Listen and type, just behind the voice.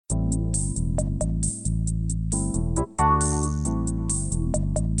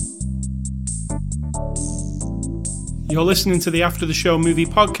You're listening to the After the Show movie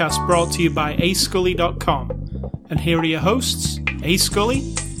podcast brought to you by Ascully.com. And here are your hosts,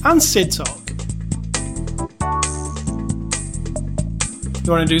 Ascully and Cidtalk.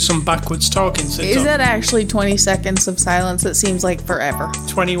 You want to do some backwards talking, Cidtalk? Is that actually 20 seconds of silence? That seems like forever.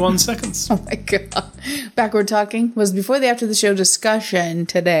 21 seconds. Oh my god. Backward talking was before the After the Show discussion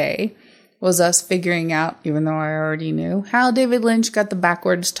today was us figuring out, even though I already knew, how David Lynch got the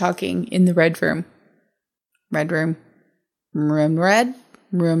backwards talking in the red room. Red room. Room red,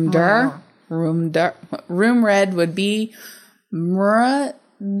 room dur, room red would be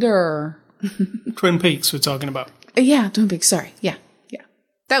murder. Twin Peaks we're talking about. Yeah, Twin Peaks, sorry. Yeah.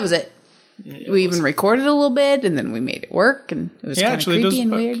 That was it. We even recorded a little bit, and then we made it work, and it was kind of creepy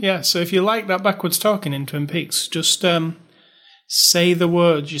and weird. Yeah, so if you like that backwards talking in Twin Peaks, just say the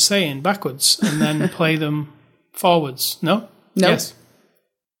words you're saying backwards, and then play them forwards. No? No. Yes.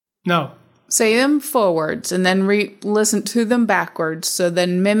 No. Say them forwards and then listen to them backwards. So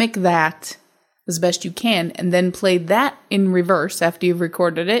then mimic that as best you can and then play that in reverse after you've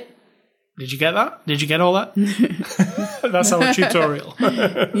recorded it. Did you get that? Did you get all that? That's our tutorial.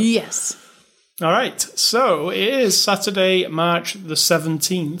 Yes. All right. So it is Saturday, March the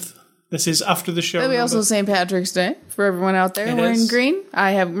 17th. This is After the Show. That'll be also St. Patrick's Day for everyone out there wearing green.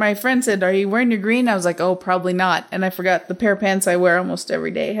 My friend said, "Are you wearing your green?" I was like, "Oh, probably not." And I forgot the pair of pants I wear almost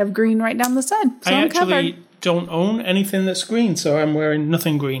every day have green right down the side. So I'm actually covered. Don't own anything that's green, so I'm wearing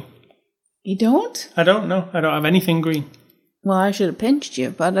nothing green. You don't? I don't know. I don't have anything green. Well, I should have pinched you,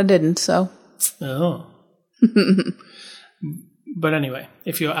 but I didn't, so. Oh. But anyway,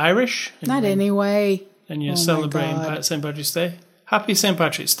 if you're Irish... Not anyway. And you're celebrating St. Patrick's Day, happy St.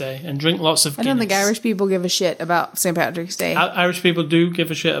 Patrick's Day, and drink lots of Guinness. I don't think Irish people give a shit about St. Patrick's Day. Irish people do give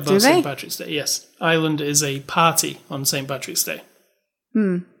a shit about St. Patrick's Day, yes. Ireland is a party on St. Patrick's Day.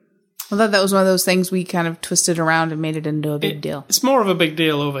 I thought that was one of those things we kind of twisted around and made it into a big deal. It's more of a big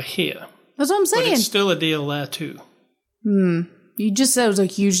deal over here. That's what I'm saying. But it's still a deal there too. You just said it was a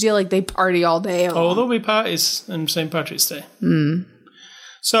huge deal, like they party all day. Oh, there'll be parties on St. Patrick's Day.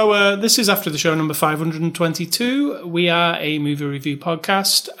 So this is After the Show number 522. We are a movie review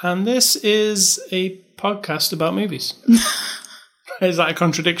podcast, and this is a podcast about movies. Is that a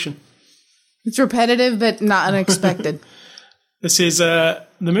contradiction? It's repetitive, but not unexpected. This is the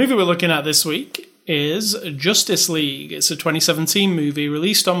movie we're looking at this week is Justice League. It's a 2017 movie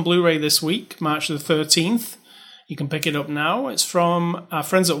released on Blu-ray this week, March the 13th. You can pick it up now. It's from our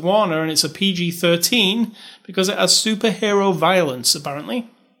friends at Warner, and it's a PG-13 because it has superhero violence, apparently.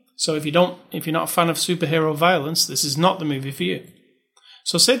 So if you're not a fan of superhero violence, this is not the movie for you.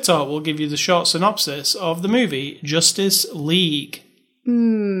 So Cidtalk will give you the short synopsis of the movie Justice League.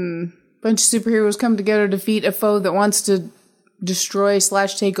 Bunch of superheroes come together to defeat a foe that wants to destroy /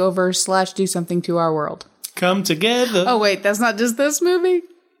 take over / do something to our world. Come together. Oh wait, that's not just this movie?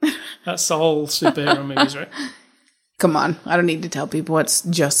 That's all superhero movies, right? Come on, I don't need to tell people what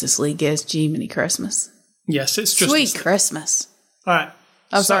Justice League is. Gee, many Christmas. Yes, it's Justice Sweet League. Christmas. All right.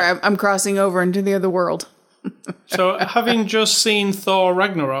 Oh, sorry, I'm crossing over into the other world. So, having just seen Thor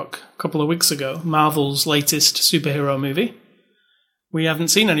Ragnarok a couple of weeks ago, Marvel's latest superhero movie, we haven't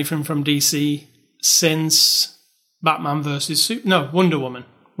seen anything from DC since Batman vs. Wonder Woman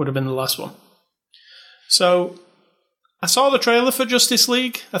would have been the last one. So, I saw the trailer for Justice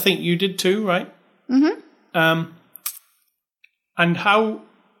League. I think you did too, right? Mm-hmm. And how...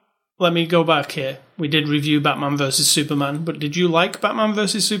 Let me go back here. We did review Batman vs. Superman, but did you like Batman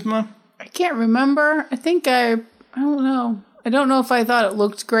vs. Superman? I can't remember. I think I don't know. I don't know if I thought it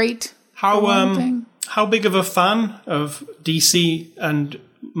looked great. How big of a fan of DC and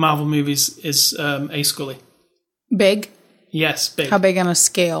Marvel movies is Ascully? Big? Yes, big. How big on a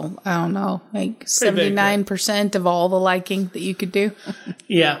scale? I don't know. Like 79% of all the liking that you could do?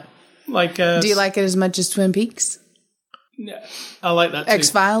 Yeah. Do you like it as much as Twin Peaks? Yeah, I like that too.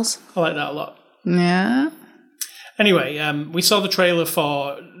 X-Files? I like that a lot. Yeah. Anyway, we saw the trailer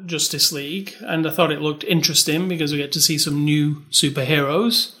for Justice League, and I thought it looked interesting because we get to see some new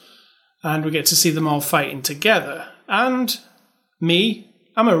superheroes, and we get to see them all fighting together. And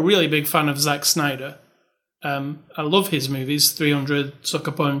I'm a really big fan of Zack Snyder. I love his movies, 300,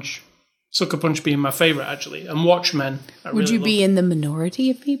 Sucker Punch being my favourite, actually, and Watchmen. Would you be in the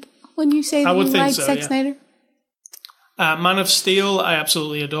minority of people when you say that you like Zack Snyder? Man of Steel, I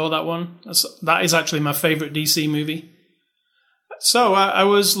absolutely adore that one. That is actually my favourite DC movie. So I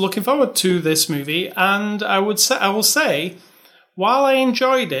was looking forward to this movie, and I will say, while I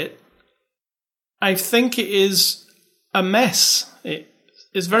enjoyed it, I think it is a mess.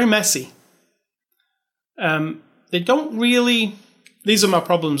 it's very messy. They don't really. These are my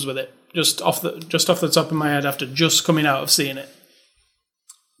problems with it. Just off the top of my head after just coming out of seeing it.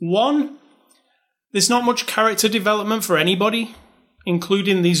 One, there's not much character development for anybody,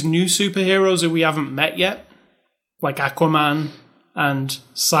 including these new superheroes who we haven't met yet, like Aquaman and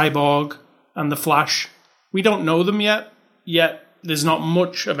Cyborg and the Flash. We don't know them yet there's not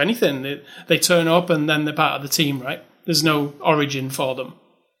much of anything. They turn up and then they're part of the team, right? There's no origin for them.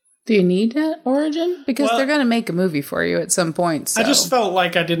 Do you need an origin? Because they're going to make a movie for you at some point. So. I just felt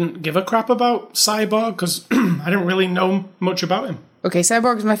like I didn't give a crap about Cyborg because I didn't really know much about him. Okay,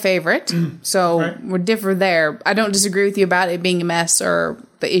 Cyborg is my favorite, so right. We're different there. I don't disagree with you about it being a mess or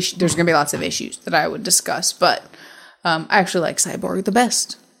the issue. There's going to be lots of issues that I would discuss, but I actually like Cyborg the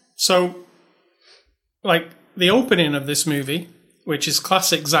best. So, like, the opening of this movie, which is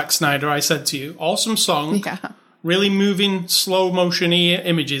classic Zack Snyder, I said to you, awesome song. Yeah. Really moving, slow motion-y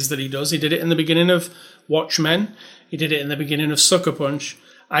images that he does. He did it in the beginning of Watchmen. He did it in the beginning of Sucker Punch.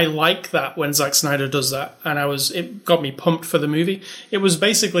 I like that when Zack Snyder does that, and it got me pumped for the movie. It was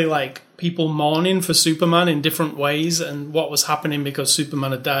basically like people mourning for Superman in different ways and what was happening because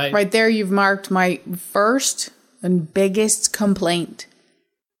Superman had died. Right there, you've marked my first and biggest complaint.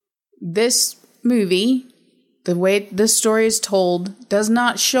 This movie, the way this story is told, does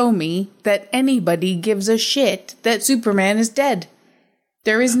not show me that anybody gives a shit that Superman is dead.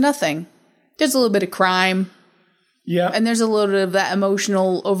 There is nothing. There's a little bit of crime. Yeah. And there's a little bit of that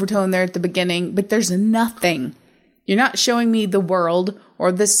emotional overtone there at the beginning, but there's nothing. You're not showing me the world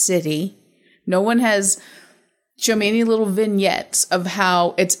or the city. No one has shown me any little vignettes of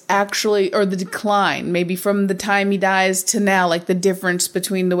how it's actually, or the decline, maybe from the time he dies to now, like the difference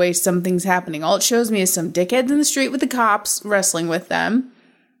between the way something's happening. All it shows me is some dickheads in the street with the cops wrestling with them,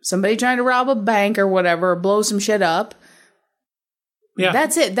 somebody trying to rob a bank or whatever, or blow some shit up. Yeah.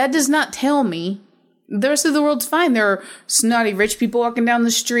 That's it. That does not tell me the rest of the world's fine. There are snotty rich people walking down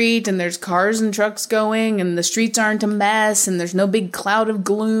the street, and there's cars and trucks going, and the streets aren't a mess, and there's no big cloud of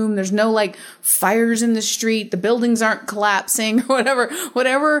gloom. There's no, like, fires in the street. The buildings aren't collapsing, or whatever.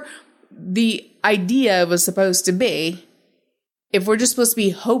 Whatever the idea was supposed to be, if we're just supposed to be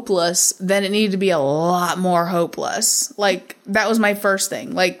hopeless, then it needed to be a lot more hopeless. Like, that was my first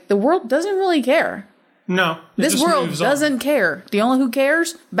thing. Like, the world doesn't really care. No. This world doesn't care. The only who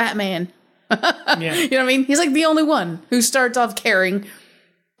cares? Batman. Yeah. You know what I mean? He's like the only one who starts off caring.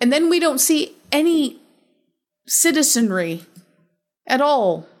 And then we don't see any citizenry at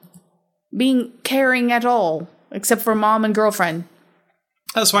all being caring at all, except for mom and girlfriend.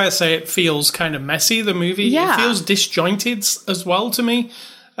 That's why I say it feels kind of messy, the movie. Yeah. It feels disjointed as well to me.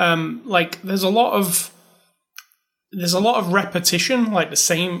 Like there's a lot of repetition, like the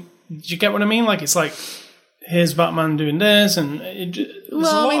same. Do you get what I mean? Like it's like, here's Batman doing this, and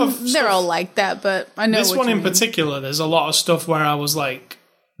they're all like that, but I know this one in particular. There's a lot of stuff where I was like,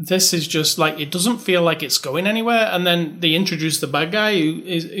 "This is just like it doesn't feel like it's going anywhere." And then they introduce the bad guy,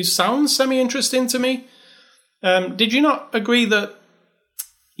 who sounds semi-interesting to me. Did you not agree that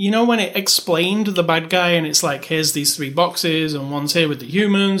when it explained the bad guy, and it's like, here's these 3 boxes, and one's here with the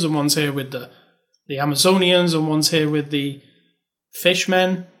humans, and one's here with the Amazonians, and one's here with the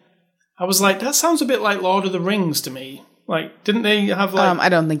fishmen. I was like, that sounds a bit like Lord of the Rings to me. Like, didn't they have like... I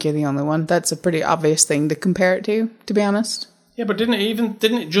don't think you're the only one. That's a pretty obvious thing to compare it to be honest. Yeah, but didn't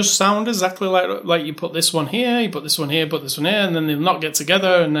it just sound exactly like you put this one here, you put this one here, put this one here, and then they'll not get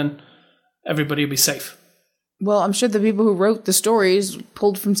together, and then everybody will be safe. Well, I'm sure the people who wrote the stories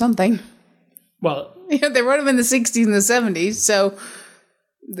pulled from something. Well... Yeah, they wrote them in the 60s and the 70s, so...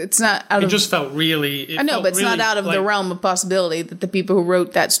 It's not out of... It just felt really... I know, but it's not out of the realm of possibility that the people who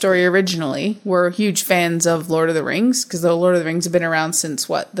wrote that story originally were huge fans of Lord of the Rings, because the Lord of the Rings have been around since,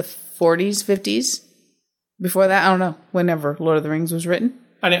 what, the 40s, 50s? Before that, I don't know, whenever Lord of the Rings was written.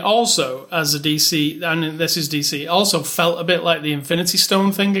 And it also, as a DC, and this is DC, also felt a bit like the Infinity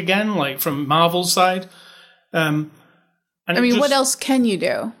Stone thing again, like from Marvel's side. What else can you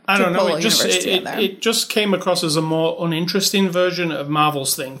do? I don't know. It just came across as a more uninteresting version of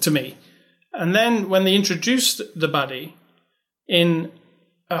Marvel's thing to me. And then when they introduced the baddie in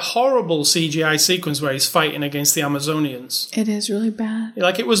a horrible CGI sequence where he's fighting against the Amazonians. It is really bad.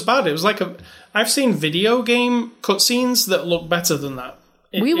 Like, it was bad. It was like I've seen video game cutscenes that look better than that.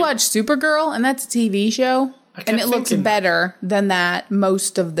 We watched Supergirl, and that's a TV show, and it looks better than that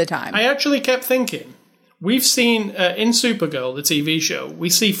most of the time. I actually kept thinking... We've seen in Supergirl, the TV show,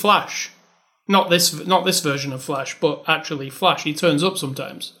 we see Flash. Not this version of Flash, but actually Flash. He turns up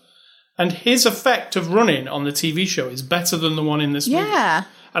sometimes. And his effect of running on the TV show is better than the one in this movie. Yeah.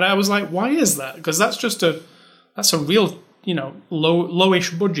 And I was like, why is that? Because that's a real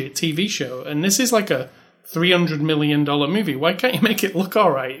lowish budget TV show, and this is like a $300 million movie. Why can't you make it look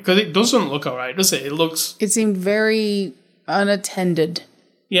all right? Because it doesn't look all right, does it? It seemed very unattended.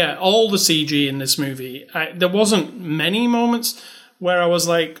 Yeah, all the CG in this movie. There wasn't many moments where I was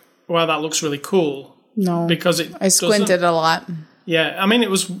like, wow, that looks really cool. No. Because I squinted a lot. Yeah, I mean, it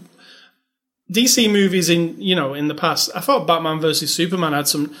was DC movies in the past. I thought Batman vs. Superman had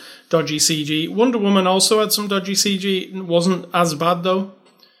some dodgy CG. Wonder Woman also had some dodgy CG. It wasn't as bad, though.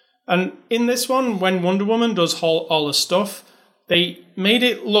 And in this one, when Wonder Woman does all the stuff, they made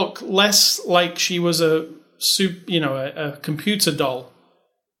it look less like she was a computer doll.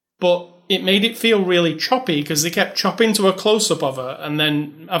 But it made it feel really choppy because they kept chopping to a close-up of her and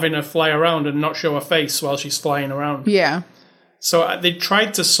then having her fly around and not show her face while she's flying around. Yeah. So they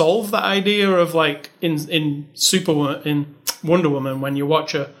tried to solve that idea of like in Wonder Woman when you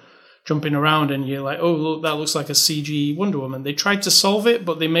watch her jumping around and you're like, oh, look, that looks like a CG Wonder Woman. They tried to solve it,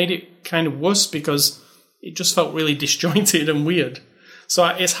 but they made it kind of worse because it just felt really disjointed and weird. So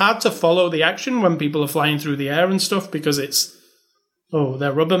it's hard to follow the action when people are flying through the air and stuff because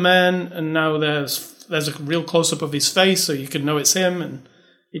they're Rubber Man, and now there's a real close-up of his face so you can know it's him, and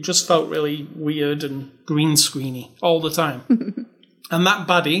it just felt really weird and green screeny all the time. And that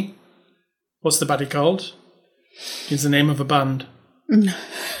baddie, what's the baddie called? Is the name of a band.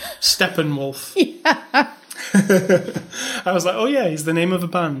 Steppenwolf. Yeah. I was like, oh yeah, he's the name of a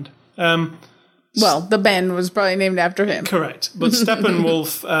band. Well, the band was probably named after him. Correct. But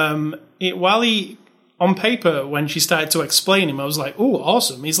Steppenwolf, while he... On paper, when she started to explain him, I was like, oh,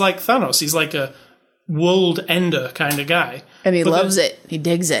 awesome. He's like Thanos. He's like a world ender kind of guy. And he loves it. He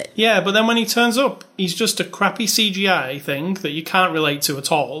digs it. Yeah, but then when he turns up, he's just a crappy CGI thing that you can't relate to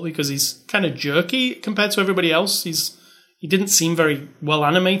at all because he's kind of jerky compared to everybody else. He didn't seem very well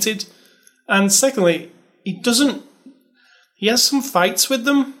animated. And secondly, he has some fights with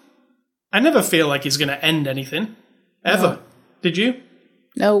them. I never feel like he's going to end anything. Ever. No. Did you?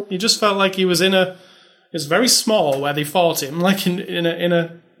 No. You just felt like he was in a... It's very small where they fought him, like in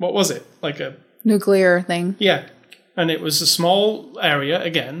a what was it? Like a nuclear thing. Yeah, and it was a small area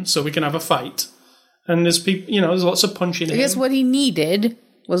again, so we can have a fight. And there's people, there's lots of punching. I guess what he needed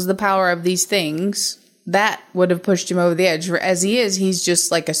was the power of these things. That would have pushed him over the edge. As he is, he's just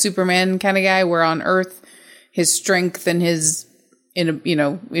like a Superman kind of guy. Where on Earth, his strength and his in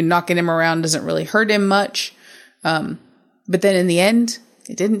knocking him around doesn't really hurt him much. But then in the end.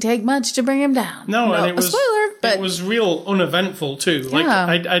 It didn't take much to bring him down. No, and it was spoiler, but it was real uneventful too. Yeah.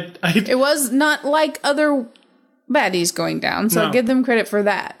 Like it was not like other baddies going down, so I'll give them credit for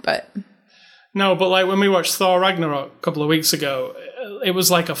that. But no, but like when we watched Thor Ragnarok a couple of weeks ago, it was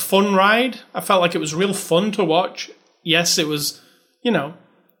like a fun ride. I felt like it was real fun to watch. Yes, it was,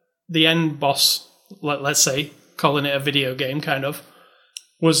 the end boss. Let's say calling it a video game, kind of,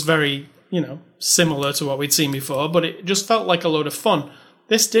 was very similar to what we'd seen before, but it just felt like a load of fun.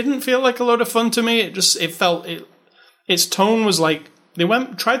 This didn't feel like a load of fun to me. Its tone was like they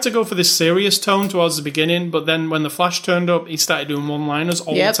tried to go for this serious tone towards the beginning, but then when the Flash turned up, he started doing one-liners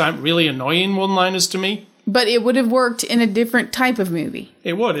all the time, really annoying one-liners to me. But it would have worked in a different type of movie.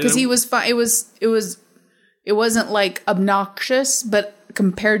 It would, because he was fine. It wasn't like obnoxious, but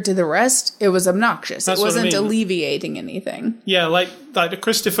compared to the rest, it was obnoxious. It wasn't alleviating anything. Yeah, like the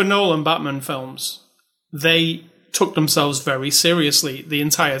Christopher Nolan Batman films, they took themselves very seriously the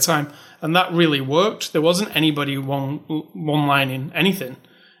entire time, and that really worked. There wasn't anybody one-lining anything.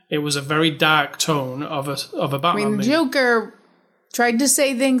 It was a very dark tone of a Batman movie. Joker tried to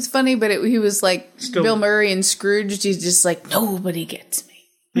say things funny, but he was like Bill Murray and Scrooge. He's just like, nobody gets me.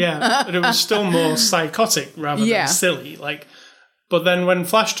 Yeah, but it was still more psychotic rather than silly. But then when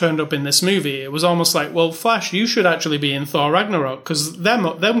Flash turned up in this movie, it was almost like, well, Flash, you should actually be in Thor Ragnarok, because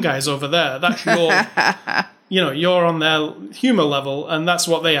them guys over there, that's your, you're on their humour level, and that's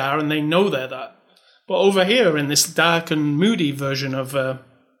what they are, and they know they're that. But over here, in this dark and moody version of,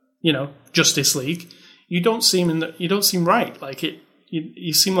 Justice League, you don't seem right. Like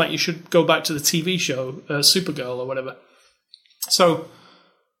you seem like you should go back to the TV show, Supergirl or whatever. So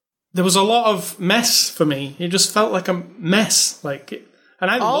there was a lot of mess for me. It just felt like a mess.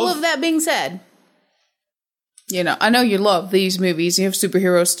 All of that being said, I know you love these movies. You have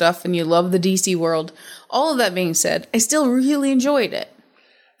superhero stuff, and you love the DC world. All of that being said, I still really enjoyed it.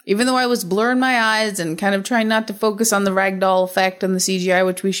 Even though I was blurring my eyes and kind of trying not to focus on the ragdoll effect and the CGI,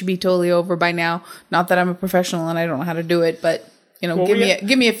 which we should be totally over by now. Not that I'm a professional and I don't know how to do it, but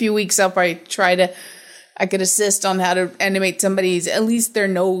give me a few weeks. I'll probably I could assist on how to animate somebody's, at least their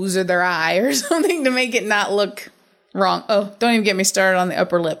nose or their eye or something, to make it not look wrong. Oh, don't even get me started on the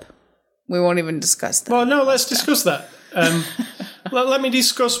upper lip. We won't even discuss that. Well, no, let's discuss that. Let me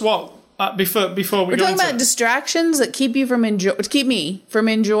discuss what before we go We're talking into about it. distractions that keep you from keep me from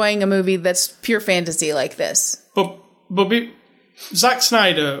enjoying a movie that's pure fantasy like this. But Zack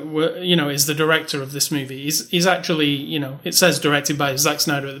Snyder, is the director of this movie. He's actually, it says directed by Zack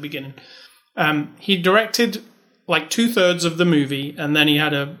Snyder at the beginning. He directed like 2/3 of the movie, and then he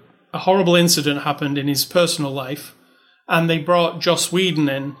had a horrible incident happened in his personal life, and they brought Joss Whedon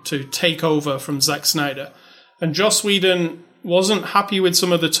in to take over from Zack Snyder. And Joss Whedon wasn't happy with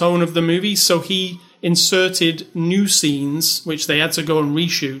some of the tone of the movie, so he inserted new scenes, which they had to go and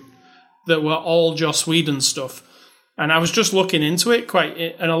reshoot, that were all Joss Whedon stuff. And I was just looking into it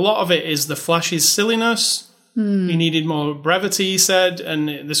and a lot of it is the Flash's silliness. He needed more brevity, he said,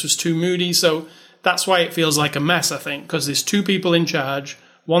 and this was too moody. So that's why it feels like a mess, I think, because there's two people in charge.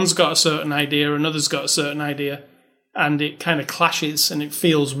 One's got a certain idea, another's got a certain idea, and it kind of clashes and it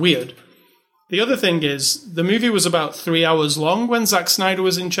feels weird. The other thing is, the movie was about 3 hours long when Zack Snyder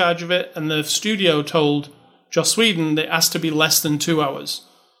was in charge of it, and the studio told Joss Whedon that it has to be less than 2 hours.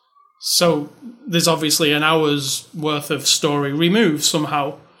 So there's obviously an hour's worth of story removed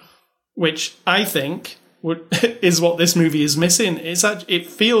somehow, which I think is what this movie is missing. It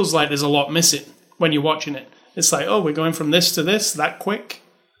feels like there's a lot missing when you're watching it. It's like, oh, we're going from this to this that quick.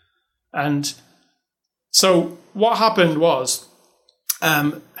 And so what happened was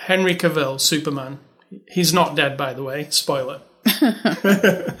Henry Cavill, Superman, he's not dead, by the way, spoiler.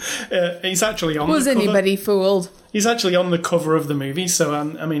 He's actually on Was the cover. anybody fooled? He's actually on the cover of the movie, so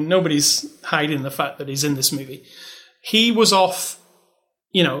I mean, nobody's hiding the fact that he's in this movie. He was off,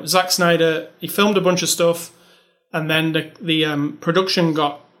 Zack Snyder, he filmed a bunch of stuff, and then the production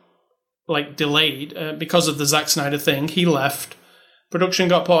got delayed because of the Zack Snyder thing. He left. Production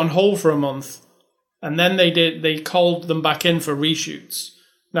got put on hold for a month, and then they called them back in for reshoots.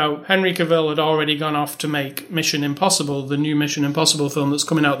 Now, Henry Cavill had already gone off to make Mission Impossible, the new Mission Impossible film that's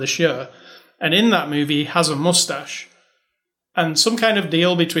coming out this year. And in that movie, he has a mustache. And some kind of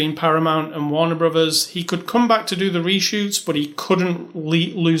deal between Paramount and Warner Brothers. He could come back to do the reshoots, but he couldn't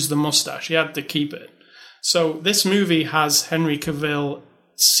lose the mustache. He had to keep it. So this movie has Henry Cavill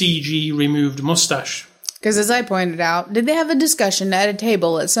CG removed mustache. Because as I pointed out, did they have a discussion at a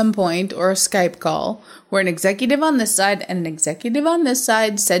table at some point or a Skype call where an executive on this side and an executive on this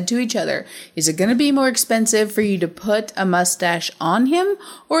side said to each other, is it going to be more expensive for you to put a mustache on him,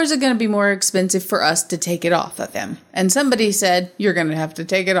 or is it going to be more expensive for us to take it off of him? And somebody said, you're going to have to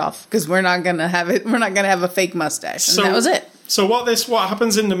take it off because we're not going to have it. We're not going to have a fake mustache. And that was it. So what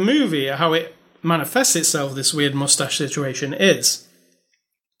happens in the movie, how it manifests itself, this weird mustache situation, is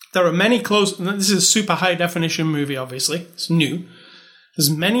there are many this is a super high definition movie, obviously. It's new. There's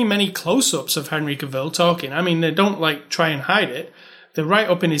many, many close-ups of Henry Cavill talking. I mean, they don't try and hide it. They're right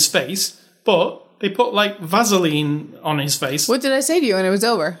up in his face, but they put Vaseline on his face. What did I say to you when it was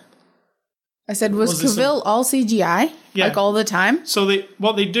over? I said, was Cavill all CGI? Yeah. All the time? So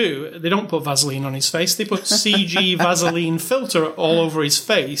what they do, they don't put Vaseline on his face. They put CG Vaseline filter all over his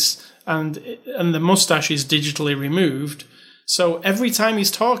face, and the mustache is digitally removed. So every time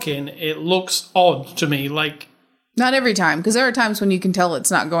he's talking, it looks odd to me, Not every time, because there are times when you can tell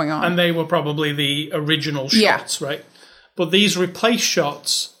it's not going on. And they were probably the original shots, right? But these replaced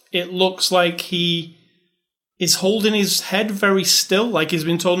shots, it looks like he is holding his head very still, like he's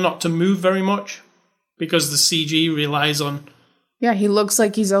been told not to move very much, because the CG relies on... Yeah, he looks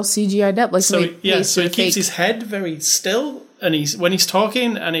like he's all CGI'd up. So he keeps his head very still, and when he's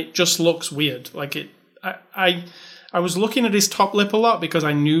talking, and it just looks weird. I was looking at his top lip a lot because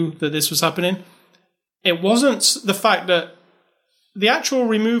I knew that this was happening. It wasn't the fact that the actual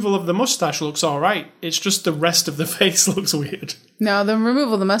removal of the mustache looks all right. It's just the rest of the face looks weird. No, the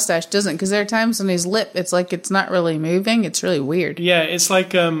removal of the mustache doesn't, because there are times on his lip, it's like it's not really moving. It's really weird. Yeah, it's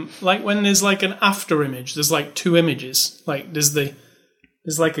like when there's an after image. There's two images. There's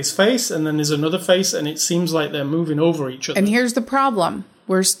his face, and then there's another face, and it seems like they're moving over each other. And here's the problem.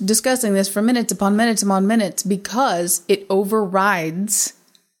 We're discussing this for minutes upon minutes upon minutes because it overrides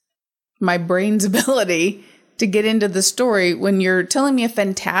my brain's ability to get into the story when you're telling me a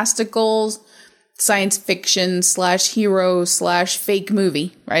fantastical science fiction /hero /fake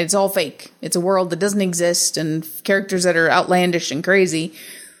movie, right? It's all fake. It's a world that doesn't exist and characters that are outlandish and crazy.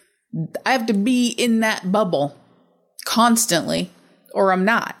 I have to be in that bubble constantly or I'm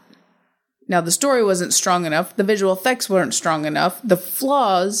not. Now, the story wasn't strong enough. The visual effects weren't strong enough. The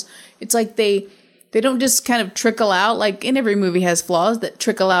flaws, it's like they don't just kind of trickle out. Like in every movie has flaws that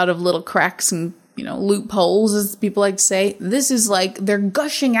trickle out of little cracks and, loopholes, as people like to say. This is they're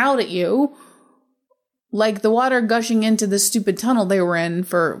gushing out at you like the water gushing into the stupid tunnel they were in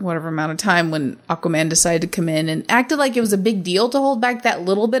for whatever amount of time when Aquaman decided to come in and acted like it was a big deal to hold back that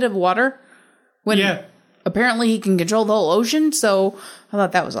little bit of water when apparently he can control the whole ocean. So I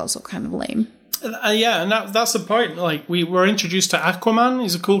thought that was also kind of lame. And that's the point. Like, we were introduced to Aquaman.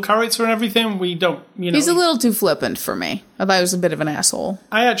 He's a cool character and everything. We don't, He's a little too flippant for me. I thought he was a bit of an asshole.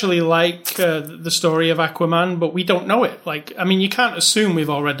 I actually like the story of Aquaman, but we don't know it. Like, I mean, you can't assume we've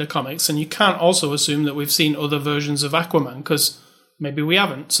all read the comics, and you can't also assume that we've seen other versions of Aquaman, because maybe we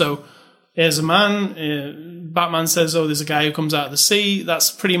haven't. So, here's a man. Batman says, oh, there's a guy who comes out of the sea.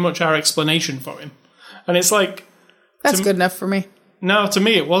 That's pretty much our explanation for him. And it's like... That's good enough for me. No, to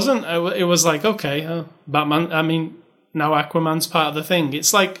me it wasn't. It was like, okay, Batman, I mean, now Aquaman's part of the thing.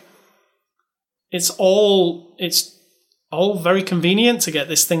 It's like, it's all very convenient to get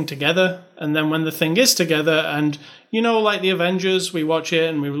this thing together. And then when the thing is together, and, like the Avengers, we watch it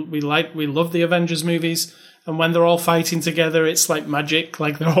and we love the Avengers movies. And when they're all fighting together, it's like magic,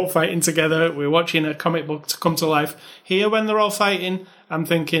 like they're all fighting together. We're watching a comic book to come to life. Here, when they're all fighting, I'm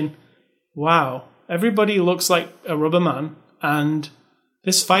thinking, wow, everybody looks like a rubber man. And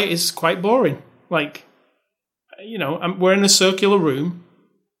this fight is quite boring. Like, we're in a circular room.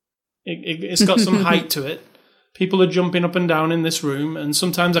 It's got some height to it. People are jumping up and down in this room, and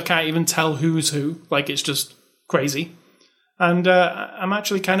sometimes I can't even tell who's who. Like, it's just crazy. And I'm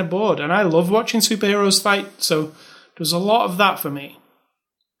actually kind of bored. And I love watching superheroes fight, so there's a lot of that for me.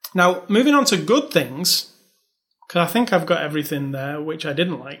 Now, moving on to good things... because I think I've got everything there, which I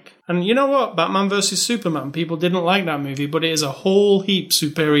didn't like. And you know what? Batman vs. Superman, people didn't like that movie, but it is a whole heap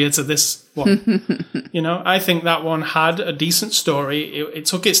superior to this one. I think that one had a decent story. It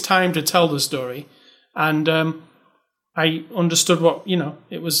took its time to tell the story. And I understood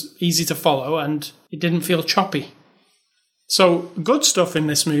it was easy to follow, and it didn't feel choppy. So, good stuff in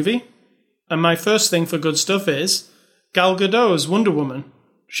this movie. And my first thing for good stuff is Gal Gadot's Wonder Woman.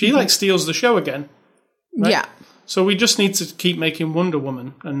 She, steals the show again. Right? Yeah. So we just need to keep making Wonder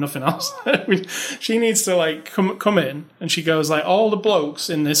Woman and nothing else. She needs to come in, and she goes all the blokes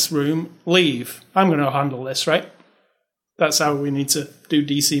in this room leave. I'm going to handle this, right? That's how we need to do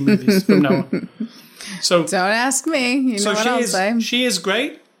DC movies from now on. So don't ask me. You know what I'll say. She is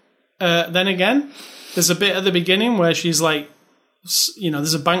great. Then again, there's a bit at the beginning where she's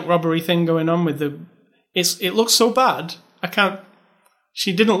there's a bank robbery thing going on with the. It looks so bad.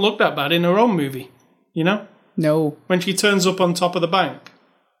 She didn't look that bad in her own movie. No. When she turns up on top of the bank,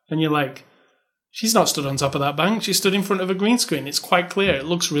 and you're like, she's not stood on top of that bank. She stood in front of a green screen. It's quite clear. It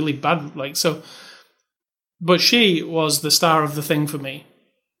looks really bad. But she was the star of the thing for me.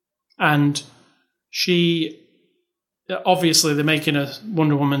 And obviously they're making a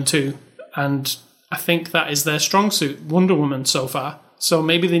Wonder Woman 2. And I think that is their strong suit, Wonder Woman so far. So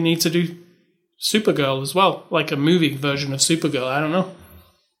maybe they need to do Supergirl as well, like a movie version of Supergirl. I don't know.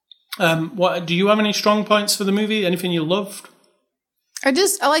 What do you have any strong points for the movie? Anything you loved? I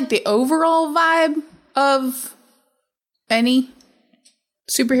like the overall vibe of any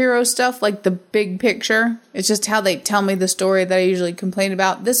superhero stuff, like the big picture. It's just how they tell me the story that I usually complain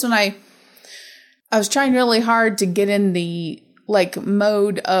about. This one, I was trying really hard to get in the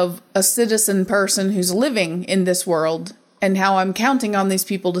mode of a citizen person who's living in this world and how I'm counting on these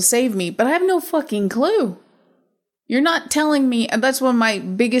people to save me, but I have no fucking clue. You're not telling me, and that's one of my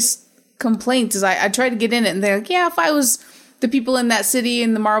biggest complaints is I try to get in it and they're like, yeah, if I was the people in that city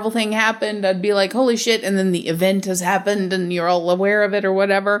and the Marvel thing happened, I'd be like, holy shit, and then the event has happened and you're all aware of it or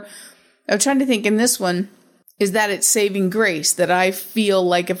whatever. I'm trying to think in this one, is that it's saving grace that I feel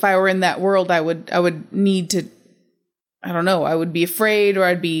like if I were in that world, I would need to, I don't know, I would be afraid or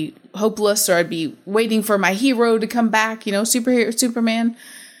I'd be hopeless or I'd be waiting for my hero to come back, Superman.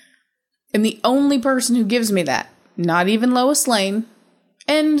 And the only person who gives me that, not even Lois Lane,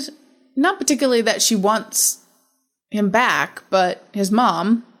 and not particularly that she wants him back, but his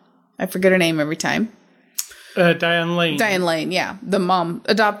mom, I forget her name every time. Diane Lane. Diane Lane, yeah. The mom,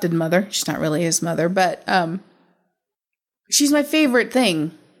 adopted mother. She's not really his mother, but she's my favorite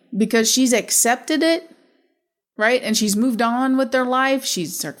thing because she's accepted it, right? And she's moved on with their life.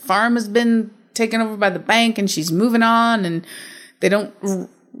 Her farm has been taken over by the bank and she's moving on and they don't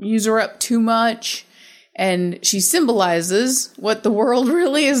use her up too much. And she symbolizes what the world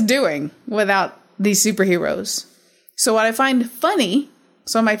really is doing without these superheroes. So what I find funny,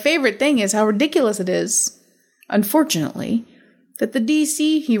 my favorite thing is how ridiculous it is, unfortunately, that the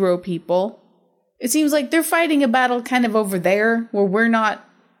DC hero people, it seems like they're fighting a battle kind of over there where we're not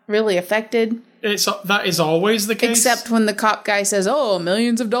really affected. That is always the case. Except when the cop guy says, oh,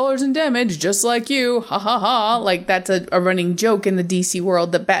 millions of dollars in damage, just like you. Ha ha ha. Like, that's a running joke in the DC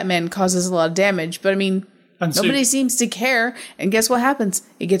world that Batman causes a lot of damage. But I mean, nobody seems to care. And guess what happens?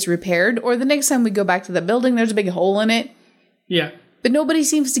 It gets repaired. Or the next time we go back to the building, there's a big hole in it. Yeah. But nobody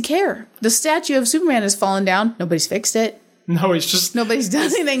seems to care. The statue of Superman has fallen down. Nobody's fixed it. No, it's just... Nobody's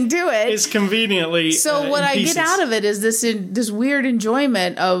done anything to it. It's conveniently So what I get out of it is this weird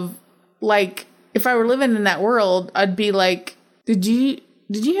enjoyment of, like, if I were living in that world, I'd be like, did you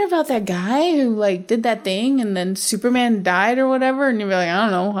hear about that guy who, like, did that thing and then Superman died or whatever? And you'd be like, I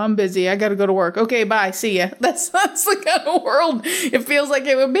don't know. I'm busy. I got to go to work. Okay, bye. See ya. That's the kind of world it feels like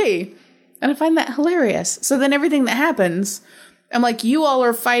it would be. And I find that hilarious. So then everything that happens, I'm like, you all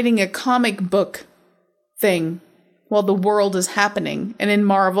are fighting a comic book thing while the world is happening. And in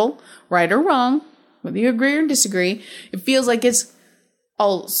Marvel, right or wrong, whether you agree or disagree, it feels like it's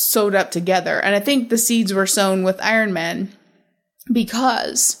all sewed up together. And I think the seeds were sown with Iron Man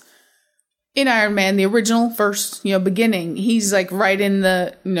because in Iron Man, the original first, beginning, he's like right in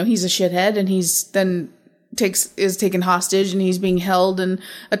the, he's a shithead and he's then is taken hostage and he's being held in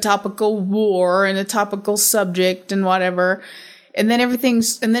a topical war and a topical subject and whatever. And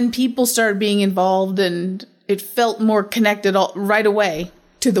then people started being involved and it felt more connected right away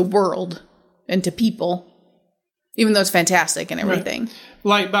to the world and to people, even though it's fantastic and everything. Right.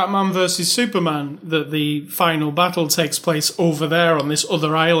 Like Batman versus Superman, that the final battle takes place over there on this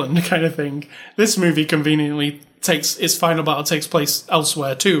other island kind of thing. This movie conveniently its final battle takes place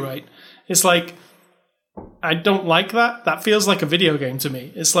elsewhere too, right? It's like, I don't like that. That feels like a video game to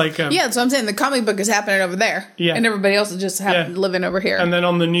me. It's like... yeah, that's what I'm saying. The comic book is happening over there. Yeah. And everybody else is just living over here. And then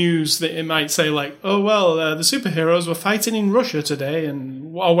on the news, it might say like, oh, well, the superheroes were fighting in Russia today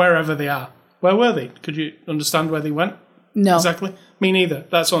or wherever they are. Where were they? Could you understand where they went? No. Exactly. Me neither.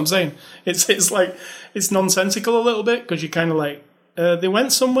 That's what I'm saying. It's like, it's nonsensical a little bit because you're kind of like, they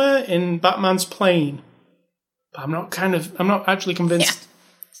went somewhere in Batman's plane. But I'm not actually convinced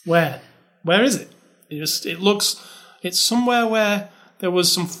where. Where is it? It's somewhere where there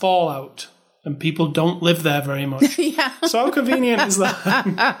was some fallout and people don't live there very much. Yeah. So how convenient is that?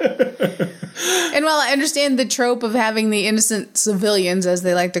 And while I understand the trope of having the innocent civilians, as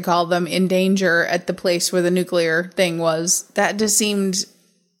they like to call them, in danger at the place where the nuclear thing was, that just seemed...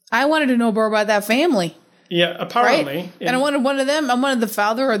 I wanted to know more about that family. Yeah, apparently. Right? And I wanted one of them, I wanted the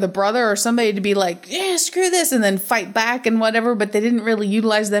father or the brother or somebody to be like, yeah, screw this, and then fight back and whatever, but they didn't really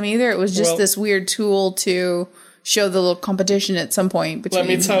utilize them either. It was just this weird tool to show the little competition at some point between...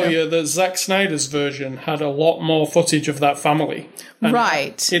 Let me tell you that Zack Snyder's version had a lot more footage of that family.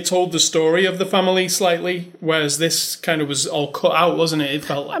 Right. It told the story of the family slightly, whereas this kind of was all cut out, wasn't it? It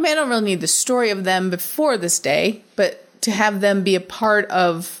felt like... I mean, I don't really need the story of them before this day, but to have them be a part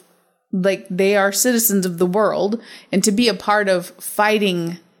of... Like, they are citizens of the world, and to be a part of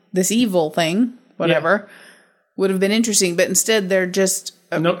fighting this evil thing, whatever, would have been interesting. But instead, they're just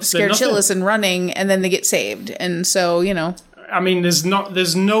scared shitless and running, and then they get saved. And so, I mean, there's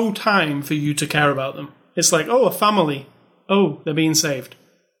no time for you to care about them. It's like, oh, a family. Oh, they're being saved.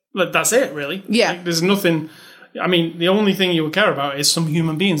 Like, that's it, really. Yeah. Like, there's nothing... I mean, the only thing you would care about is some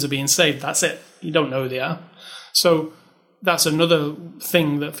human beings are being saved. That's it. You don't know who they are. So... that's another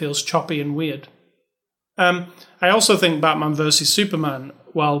thing that feels choppy and weird. I also think Batman vs. Superman,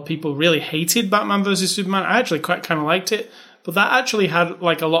 while people really hated Batman vs. Superman, I actually quite kind of liked it. But that actually had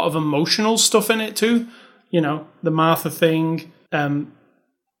like a lot of emotional stuff in it too. The Martha thing,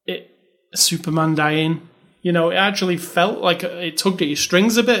 Superman dying. It actually felt like it tugged at your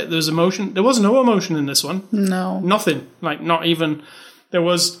strings a bit. There was emotion. There was no emotion in this one. No. Nothing. Like, not even... There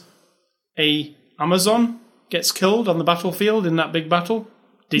was a Amazon... gets killed on the battlefield in that big battle.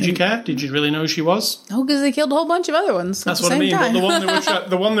 Did you care? Did you really know who she was? Oh, because they killed a whole bunch of other ones. That's what I mean. But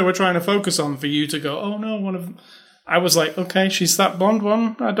the one they were trying to focus on for you to go, oh no, one of them. I was like, okay, she's that blonde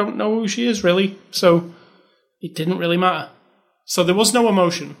one. I don't know who she is really. So it didn't really matter. So there was no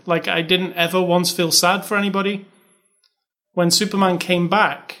emotion. Like, I didn't ever once feel sad for anybody. When Superman came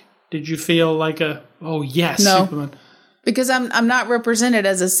back, did you feel like oh yes, no, Superman? Because I'm not represented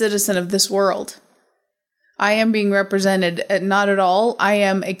as a citizen of this world. I am being represented, not at all. I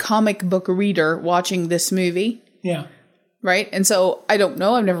am a comic book reader watching this movie. Yeah. Right? And so I don't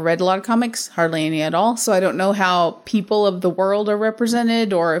know. I've never read a lot of comics, hardly any at all. So I don't know how people of the world are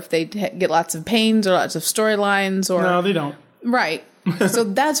represented or if they get lots of pains or lots of storylines or... No, they don't. Right. So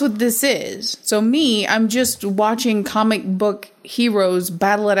that's what this is. So I'm just watching comic book heroes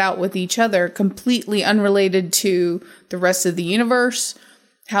battle it out with each other, completely unrelated to the rest of the universe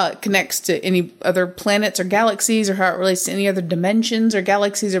how it connects to any other planets or galaxies, or how it relates to any other dimensions or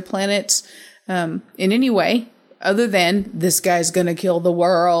galaxies or planets in any way other than this guy's gonna kill the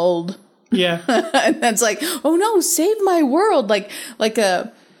world. Yeah. And that's like, oh no, save my world. Like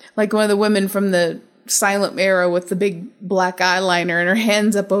one of the women from the silent era with the big black eyeliner and her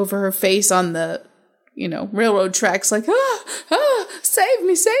hands up over her face on the, railroad tracks, like,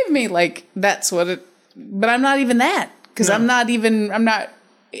 save me. Like, that's what it, but I'm not even that, because I'm not in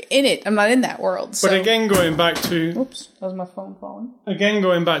it. I'm not in that world. So. But again, going back to... Oops, that was my phone falling. Again,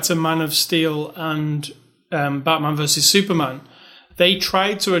 going back to Man of Steel and Batman vs. Superman, they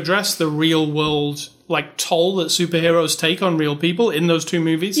tried to address the real world, toll that superheroes take on real people in those two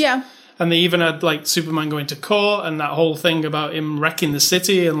movies. Yeah. And they even had, Superman going to court and that whole thing about him wrecking the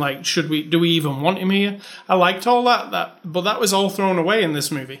city and, do we even want him here? I liked all that, but that was all thrown away in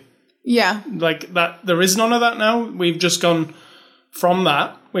this movie. Yeah. There is none of that now. We've just gone from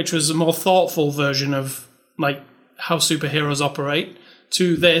that, which was a more thoughtful version of, how superheroes operate,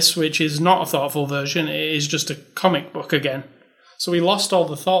 to this, which is not a thoughtful version. It is just a comic book again. So we lost all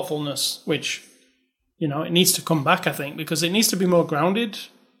the thoughtfulness, which, it needs to come back, I think, because it needs to be more grounded.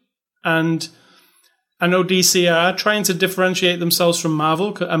 And I know DC are trying to differentiate themselves from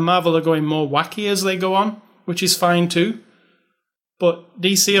Marvel, and Marvel are going more wacky as they go on, which is fine too. But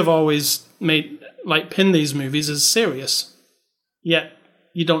DC have always pinned these movies as serious. Yet,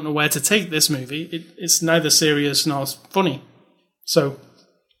 you don't know where to take this movie. It's neither serious nor funny. So...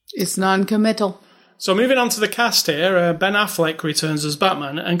 it's non-committal. So moving on to the cast here, Ben Affleck returns as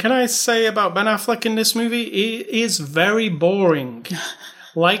Batman. And can I say about Ben Affleck in this movie, he is very boring.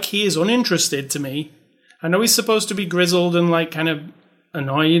 He is uninterested to me. I know he's supposed to be grizzled and kind of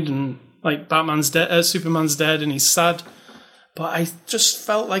annoyed and Batman's dead, Superman's dead and he's sad. But I just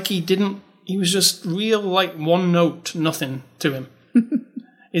felt like he was just real one note, nothing to him.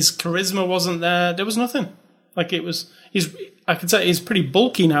 His charisma wasn't there. There was nothing. I could say he's pretty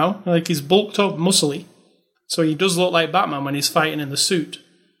bulky now. He's bulked up, muscly. So he does look like Batman when he's fighting in the suit.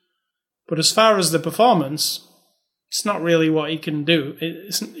 But as far as the performance, it's not really what he can do.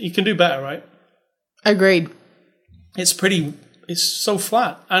 He can do better, right? Agreed. It's so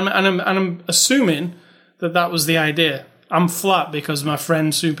flat. And I'm assuming that was the idea. I'm flat because my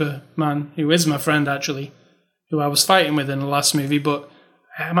friend Superman, who is my friend actually, who I was fighting with in the last movie, but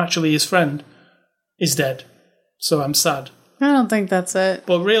I'm actually his friend, is dead. So I'm sad. I don't think that's it.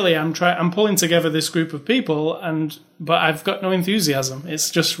 But really, I'm pulling together this group of people, but I've got no enthusiasm. It's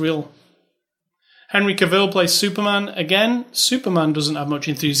just real. Henry Cavill plays Superman. Again, Superman doesn't have much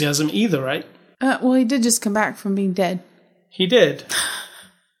enthusiasm either, right? Well, he did just come back from being dead. He did.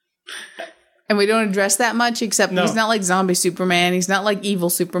 And we don't address that much, except he's not like zombie Superman. He's not like evil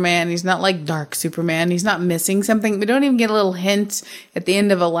Superman. He's not like dark Superman. He's not missing something. We don't even get a little hint at the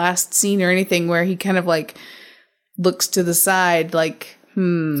end of a last scene or anything where he kind of looks to the side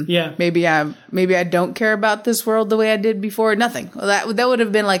yeah, maybe I don't care about this world the way I did before. Nothing. Well, that would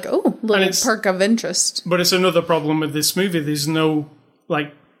have been little perk of interest. But it's another problem with this movie. There's no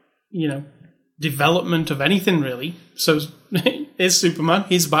development of anything really. So here's Superman.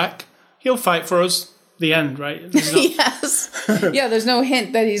 He's back. He'll fight for us. The end, right? Yes. Yeah, there's no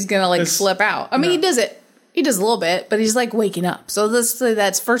hint that he's going to flip out. I mean, he does it. He does a little bit, but he's waking up. So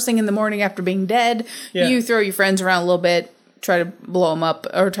that's first thing in the morning after being dead. Yeah. You throw your friends around a little bit, try to blow them up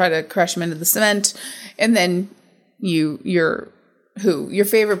or try to crush them into the cement. And then your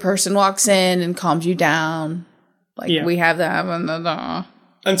favorite person walks in and calms you down. We have that.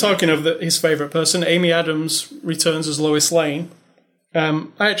 And talking of his favorite person, Amy Adams returns as Lois Lane. I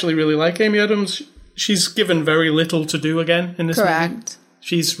actually really like Amy Adams. She's given very little to do again in this movie. Correct.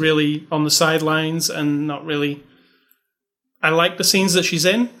 She's really on the sidelines and not really... I like the scenes that she's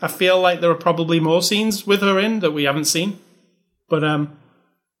in. I feel like there are probably more scenes with her in that we haven't seen. But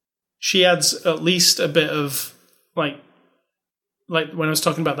she adds at least a bit of, when I was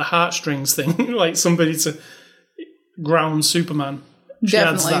talking about the heartstrings thing, somebody to ground Superman. She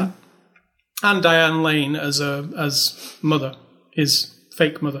adds that. And Diane Lane as mother. His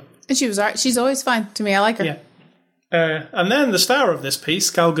fake mother. And she was all right. She's always fine to me. I like her. Yeah. And then the star of this piece,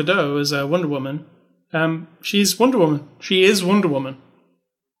 Gal Gadot, as Wonder Woman. She's Wonder Woman. She is Wonder Woman.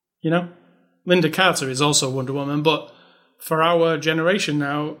 Linda Carter is also Wonder Woman, but for our generation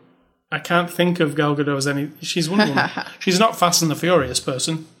now, I can't think of Gal Gadot as any... She's Wonder Woman. She's not Fast and the Furious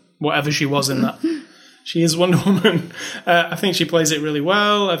person, whatever she was in that. She is Wonder Woman. I think she plays it really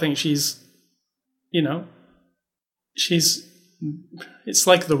well. I think she's... It's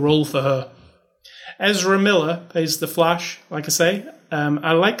like the role for her. Ezra Miller plays the Flash, like I say.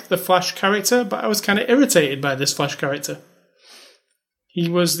 I like the Flash character, but I was kind of irritated by this Flash character. He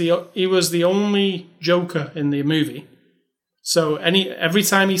was the only Joker in the movie. So every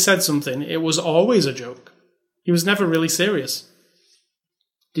time he said something, it was always a joke. He was never really serious.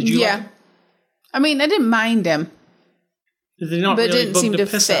 Did you? Yeah. Like him? I mean, I didn't mind him. Did he not but really didn't bug seem the to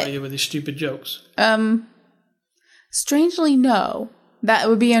piss fit. out of you with his stupid jokes? Strangely, no. That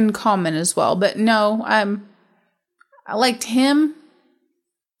would be uncommon as well. But no, I liked him.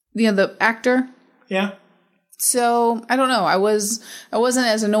 The actor. Yeah. So I don't know. I wasn't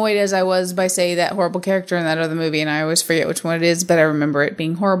as annoyed as I was by, say, that horrible character in that other movie, and I always forget which one it is, but I remember it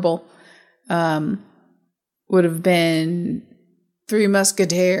being horrible. Would have been Three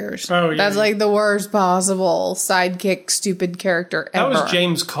Musketeers. Oh, yeah. That's like the worst possible sidekick, stupid character ever. That was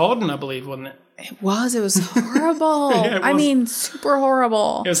James Corden, I believe, wasn't it? It was horrible. Yeah, it was. I mean, super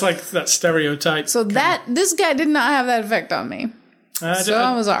horrible. It was like that stereotype. So this guy did not have that effect on me. So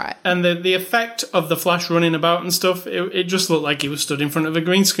I was all right. And the effect of the Flash running about and stuff, it just looked like he was stood in front of a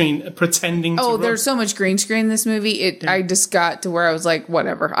green screen pretending to run. There's so much green screen in this movie. I just got to where I was like,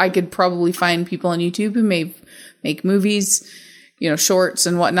 whatever. I could probably find people on YouTube who make movies, shorts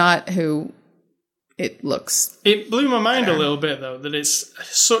and whatnot, who it looks It blew my mind better. a little bit, though, that it's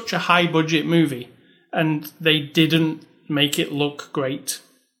such a high-budget movie, and they didn't make it look great.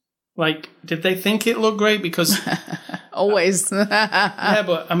 Like, did they think it looked great? Because... Always. yeah,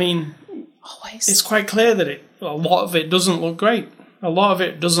 but, I mean... Always. It's quite clear that a lot of it doesn't look great. A lot of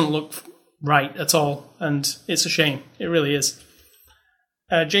it doesn't look right at all, and it's a shame. It really is.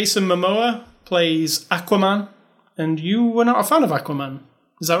 Jason Momoa plays Aquaman, and you were not a fan of Aquaman.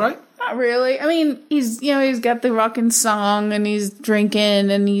 Is that right? Not really. I mean, he's got the rockin' song, and he's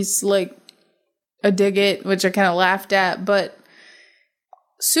drinking, and he's like a dig it, which I kind of laughed at, but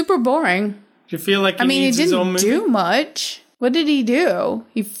super boring. Do you feel like he needs his own movie? He didn't do much. What did he do?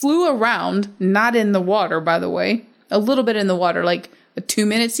 He flew around, not in the water, by the way. A little bit in the water, like a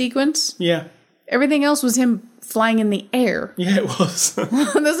 2-minute sequence. Yeah. Everything else was him flying in the air. Yeah, it was.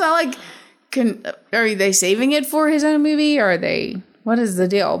 That's not like... are they saving it for his own movie, or are they... What is the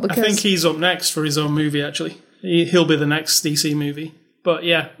deal? Because I think he's up next for his own movie, actually. He'll be the next DC movie. But,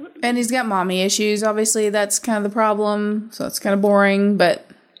 yeah. And he's got mommy issues, obviously. That's kind of the problem. So it's kind of boring, but...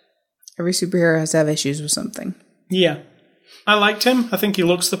 Every superhero has to have issues with something. Yeah. I liked him. I think he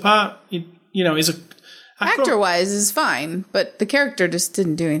looks the part. He's a... Actor-wise is fine, but the character just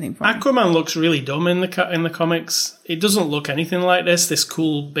didn't do anything for him. Aquaman looks really dumb in the comics. It doesn't look anything like this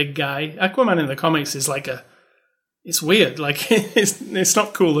cool big guy. Aquaman in the comics is like it's weird. Like, it's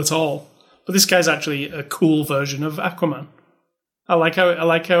not cool at all. But this guy's actually a cool version of Aquaman. I like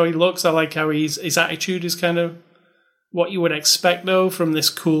how he looks. I like how his attitude is kind of what you would expect, though, from this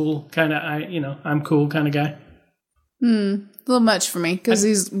cool kind of, I'm cool kind of guy. A little much for me,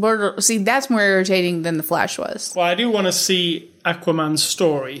 because that's more irritating than the Flash was. Well, I do want to see Aquaman's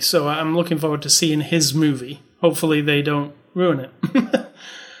story, so I'm looking forward to seeing his movie. Hopefully they don't ruin it.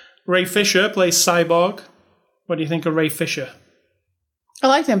 Ray Fisher plays Cyborg. What do you think of Ray Fisher? I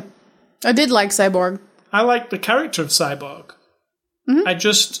liked him. I did like Cyborg. I like the character of Cyborg. Mm-hmm.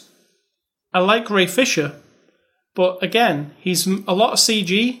 I like Ray Fisher, but again, a lot of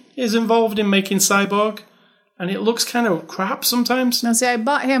CG is involved in making Cyborg, and it looks kind of crap sometimes. Now, see, I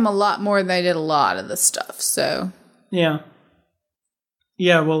bought him a lot more than I did a lot of the stuff, so... Yeah.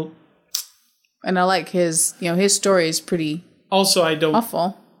 Yeah, well... And I like his story is pretty... Also, I don't...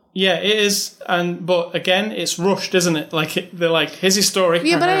 Awful. Yeah, it is, but again, it's rushed, isn't it? They're like, here's his story.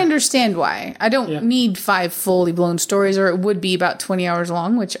 Yeah, but I understand why. I don't need 5 fully blown stories, or it would be about 20 hours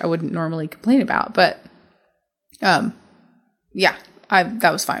long, which I wouldn't normally complain about, but... Yeah,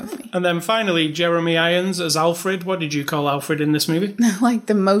 that was fine with me. And then finally, Jeremy Irons as Alfred. What did you call Alfred in this movie? Like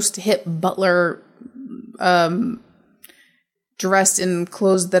the most hip butler, dressed in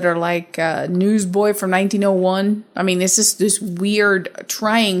clothes that are like a newsboy from 1901. I mean, it's just this weird,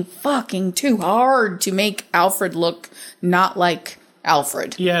 trying fucking too hard to make Alfred look not like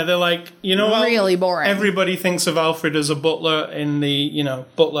Alfred. Yeah, they're like, really boring. Everybody thinks of Alfred as a butler in the,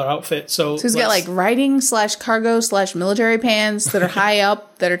 butler outfit. So he's got like riding/cargo/military pants that are high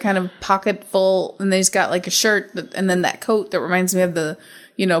up, that are kind of pocket full. And then he's got like a shirt and then that coat that reminds me of the,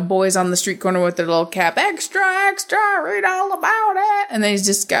 boys on the street corner with their little cap. Extra, extra, read all about it. And then he's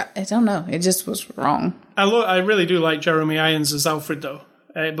just got, I don't know. It just was wrong. I really do like Jeremy Irons as Alfred, though.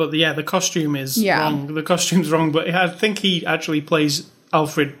 But yeah, the costume is wrong. The costume's wrong, but I think he actually plays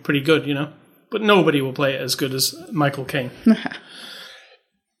Alfred pretty good, But nobody will play it as good as Michael Caine.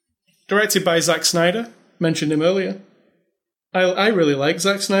 Directed by Zack Snyder. Mentioned him earlier. I really like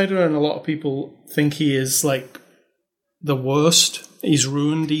Zack Snyder, and a lot of people think he is, like, the worst. He's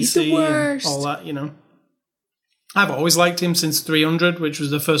ruined DC He's the worst. and all that, I've always liked him since 300, which was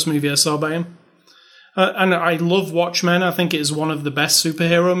the first movie I saw by him. And I love Watchmen. I think it is one of the best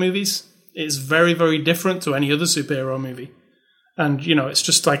superhero movies. It's very, very different to any other superhero movie. And, you know, it's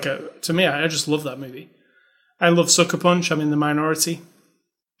just like to me, I just love that movie. I love Sucker Punch. I'm in the minority.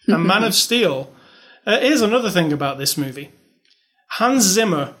 And Man of Steel. Here's another thing about this movie. Hans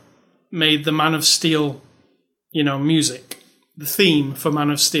Zimmer made the Man of Steel, you know, music. The theme for Man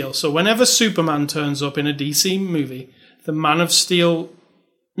of Steel. So whenever Superman turns up in a DC movie, the Man of Steel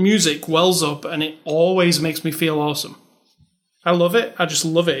music wells up and it always makes me feel awesome. I love it. I just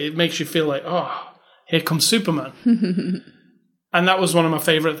love it. It makes you feel like, oh, here comes Superman. And that was one of my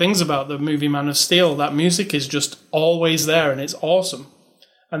favourite things about the movie Man of Steel. That music is just always there and it's awesome.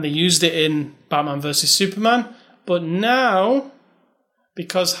 And they used it in Batman vs. Superman. But now,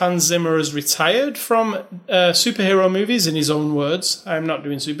 because Hans Zimmer has retired from superhero movies, in his own words, I'm not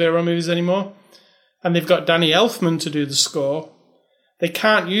doing superhero movies anymore, and they've got Danny Elfman to do the score, they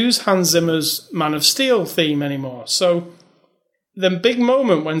can't use Hans Zimmer's Man of Steel theme anymore. So the big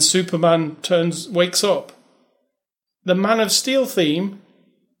moment when Superman wakes up, the Man of Steel theme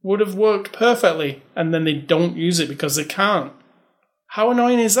would have worked perfectly, and then they don't use it because they can't. How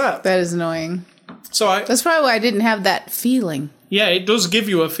annoying is that? That is annoying. So that's probably why I didn't have that feeling. Yeah, it does give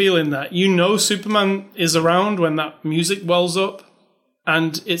you a feeling that you know Superman is around when that music wells up,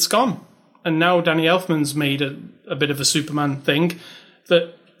 and it's gone. And now Danny Elfman's made a bit of a Superman thing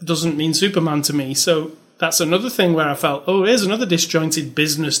that doesn't mean Superman to me. So that's another thing where I felt, oh, here's another disjointed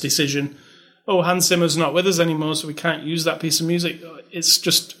business decision. Oh, Hans Zimmer's not with us anymore, so we can't use that piece of music. It's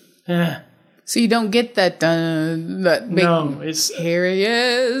just, So you don't get that big, no, it's here he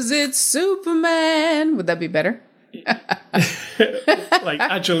is, it's Superman. Would that be better? Like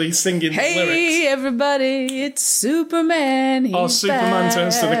actually singing the lyrics. Hey, everybody, it's Superman. He's or Superman back.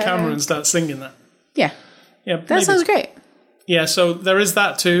 turns to the camera and starts singing that. Yeah. Yeah, That maybe. sounds great. Yeah, so there is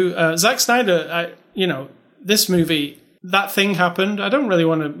that too. Zack Snyder, this movie, that thing happened. I don't really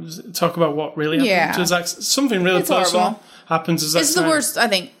want to talk about what really happened to Zack. Something really personal horrible. happened to Zack Snyder. It's the worst, I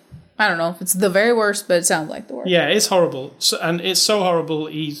think. I don't know if it's the very worst, but it sounds like the worst. Yeah, it's horrible. And it's so horrible,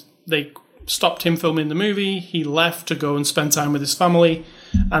 they stopped him filming the movie. He left to go and spend time with his family,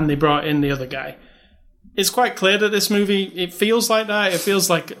 and they brought in the other guy. It's quite clear that this movie, it feels like that. It feels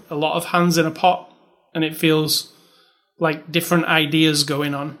like a lot of hands in a pot, and it feels like different ideas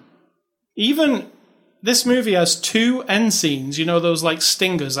going on. Even this movie has 2 end scenes, you know, those like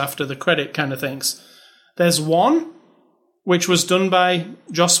stingers after the credit kind of things. There's one, which was done by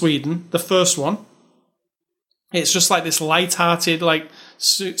Joss Whedon, the first one. It's just like this light-hearted, like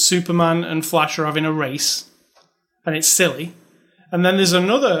Superman and Flash are having a race, and it's silly. And then there's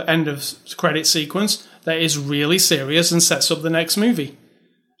another end of credit sequence that is really serious and sets up the next movie.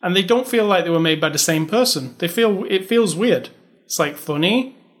 And they don't feel like they were made by the same person. It feels weird. It's like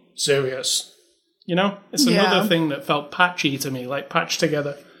funny, serious. You know? It's another thing that felt patchy to me, like patched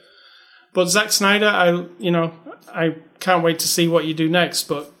together. But Zack Snyder, I can't wait to see what you do next.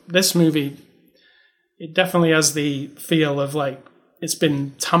 But this movie, it definitely has the feel of like it's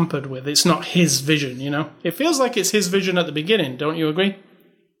been tampered with. It's not his vision, you know? It feels like it's his vision at the beginning, don't you agree?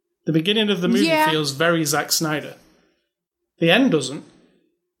 The beginning of the movie feels very Zack Snyder. The end doesn't.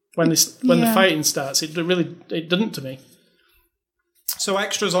 When the fighting starts, it didn't to me. So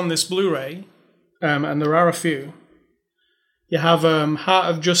extras on this Blu-ray, and there are a few. You have Heart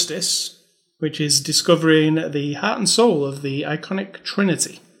of Justice, which is discovering the heart and soul of the iconic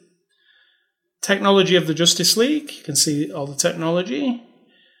Trinity. Technology of the Justice League, you can see all the technology.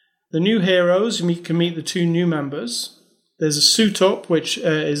 The new heroes, you can meet the 2 new members. There's a Suit Up, which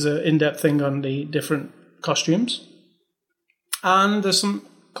is an in-depth thing on the different costumes. And there's some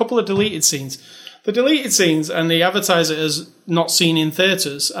couple of deleted scenes. The deleted scenes, and they advertise it as not seen in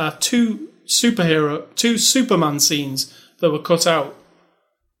theatres, are 2 Superman scenes that were cut out.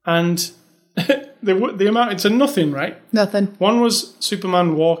 And they amounted to nothing, right? Nothing. One was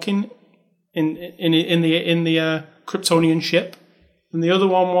Superman walking in the Kryptonian ship, and the other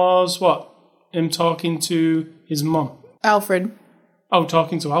one was what? Him talking to his mum. Alfred. Oh,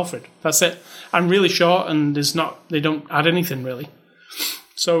 talking to Alfred. That's it. And really short, and they don't add anything really.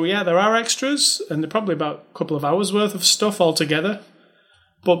 So yeah, there are extras, and they're probably about a couple of hours worth of stuff altogether.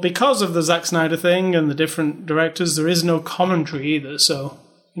 But because of the Zack Snyder thing and the different directors, there is no commentary either, so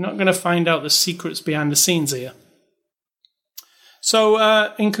you're not going to find out the secrets behind the scenes here. So,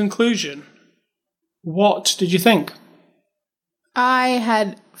 in conclusion, what did you think? I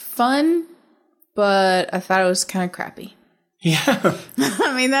had fun, but I thought it was kind of crappy. Yeah.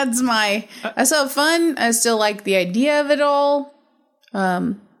 I mean, I still have fun. I still like the idea of it all.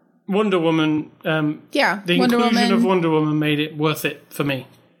 Wonder Woman, Yeah, the Wonder inclusion Woman. of Wonder Woman made it worth it for me.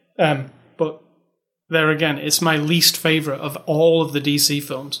 But there again, it's my least favourite of all of the DC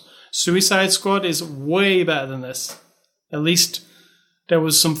films. Suicide Squad is way better than this. At least there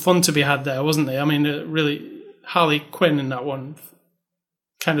was some fun to be had there, wasn't there? I mean, really, Harley Quinn in that one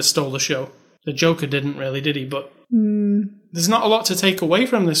kind of stole the show. The Joker didn't really, did he? But there's not a lot to take away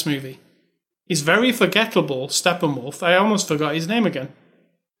from this movie. He's very forgettable, Steppenwolf. I almost forgot his name again.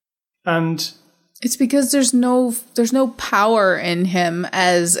 And It's because there's no power in him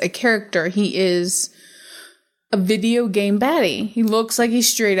as a character. He is a video game baddie. He looks like he's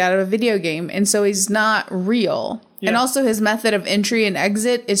straight out of a video game, and so he's not real. Yeah. And also his method of entry and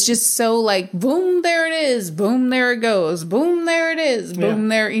exit, it's just so like, boom, there it is. Boom, there it goes. Boom, there it is. Boom,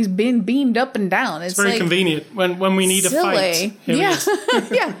 there. He's been beamed up and down. It's very like, convenient when we need silly. a fight. Yeah.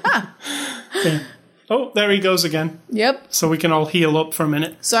 Yeah. Oh, there he goes again. Yep. So we can all heal up for a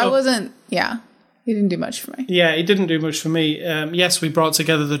minute. So I wasn't, he didn't do much for me. Yeah, he didn't do much for me. Yes, we brought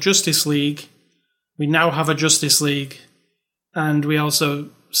together the Justice League. We now have a Justice League. And we also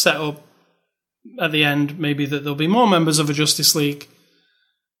set up at the end maybe that there'll be more members of a Justice League.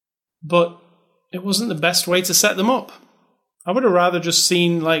 But it wasn't the best way to set them up. I would have rather just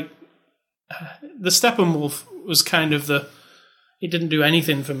seen, like, the Steppenwolf was kind of it didn't do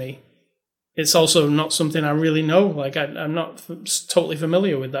anything for me. It's also not something I really know. Like, I'm not totally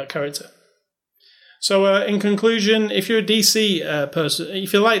familiar with that character. So, in conclusion, if you're a DC person,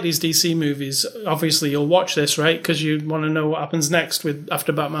 if you like these DC movies, obviously you'll watch this, right? Because you want to know what happens next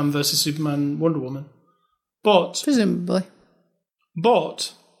after Batman versus Superman, Wonder Woman. But presumably.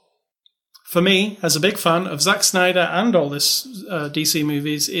 But for me, as a big fan of Zack Snyder and all this DC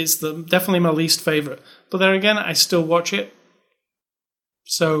movies, it's definitely my least favorite. But there again, I still watch it.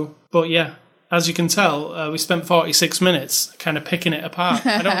 So, but yeah. As you can tell, we spent 46 minutes kind of picking it apart.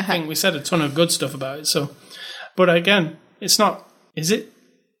 I don't think we said a ton of good stuff about it. So, but again, it's not. Is it?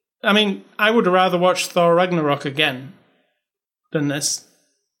 I mean, I would rather watch Thor Ragnarok again than this. Do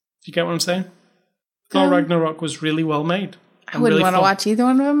you get what I'm saying? Thor Ragnarok was really well made. I wouldn't want to watch either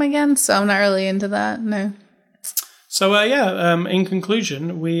one of them again, so I'm not really into that. No. So in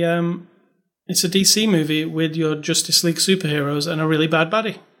conclusion, it's a DC movie with your Justice League superheroes and a really bad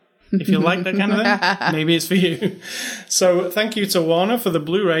baddie. If you like that kind of thing, maybe it's for you. So thank you to Warner for the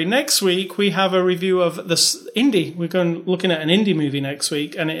Blu-ray. Next week, we have a review of this indie. We're looking at an indie movie next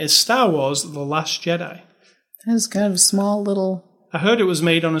week, and it is Star Wars The Last Jedi. That was kind of a small little... I heard it was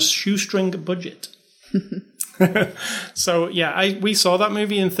made on a shoestring budget. So, yeah, we saw that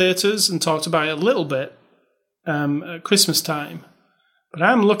movie in theatres and talked about it a little bit at Christmas time. But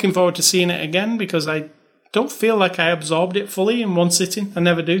I'm looking forward to seeing it again because I don't feel like I absorbed it fully in one sitting. I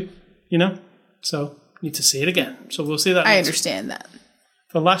never do. So need to see it again. So we'll see that. I understand that.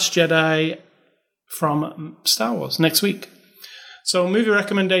 The Last Jedi from Star Wars next week. So movie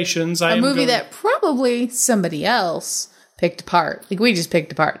recommendations. A movie that probably somebody else picked apart. Like we just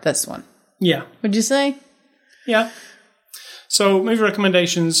picked apart this one. Yeah. Would you say? Yeah. So movie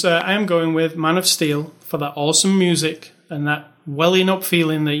recommendations. I am going with Man of Steel for that awesome music and that welling up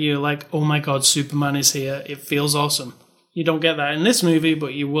feeling that you're like, oh my God, Superman is here. It feels awesome. You don't get that in this movie,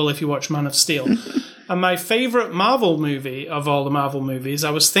 but you will if you watch Man of Steel. And my favourite Marvel movie of all the Marvel movies, I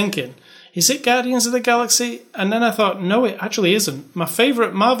was thinking, is it Guardians of the Galaxy? And then I thought, no, it actually isn't. My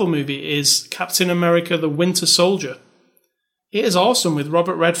favourite Marvel movie is Captain America the Winter Soldier. It is awesome with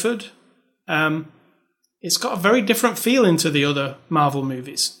Robert Redford. It's got a very different feeling to the other Marvel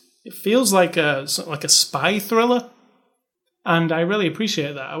movies. It feels like a spy thriller. And I really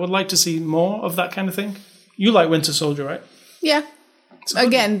appreciate that. I would like to see more of that kind of thing. You like Winter Soldier, right? Yeah.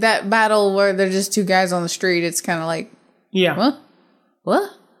 Again, that battle where they're just two guys on the street, it's kind of like... Yeah.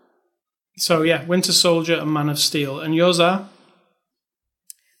 What? So, yeah, Winter Soldier and Man of Steel. And yours are?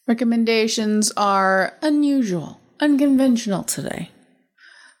 Recommendations are unusual, unconventional today.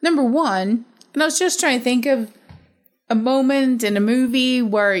 Number one, and I was just trying to think of a moment in a movie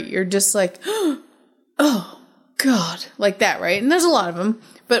where you're just like, oh, God, like that, right? And there's a lot of them.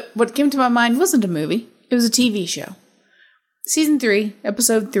 But what came to my mind wasn't a movie. It was a TV show. Season 3,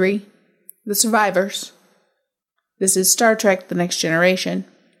 Episode 3, The Survivors. This is Star Trek The Next Generation,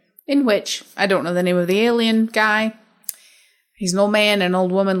 in which, I don't know the name of the alien guy. He's an old man and an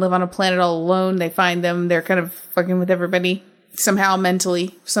old woman live on a planet all alone. They find them. They're kind of fucking with everybody. Somehow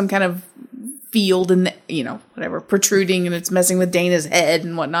mentally. Some kind of field in the, whatever, protruding, and it's messing with Dana's head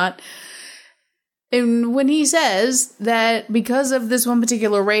and whatnot. And when he says that because of this one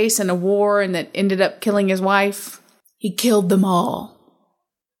particular race and a war and that ended up killing his wife, he killed them all.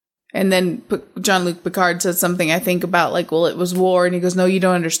 And then Jean-Luc Picard says something, I think, about like, well, it was war. And he goes, no, you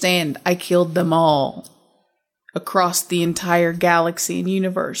don't understand. I killed them all across the entire galaxy and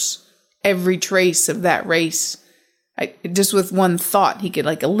universe. Every trace of that race. Just with one thought, he could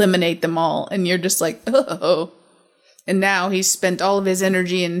like eliminate them all. And you're just like, oh. And now he's spent all of his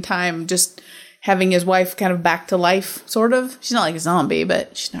energy and time just having his wife kind of back to life, sort of. She's not like a zombie,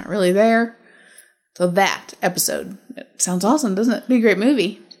 but she's not really there. So that episode, it sounds awesome, doesn't it? Be a great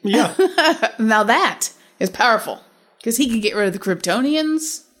movie. Yeah. Now that is powerful. Because he could get rid of the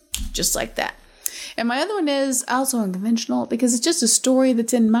Kryptonians just like that. And my other one is also unconventional because it's just a story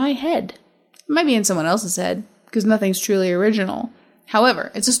that's in my head. It might be in someone else's head because nothing's truly original.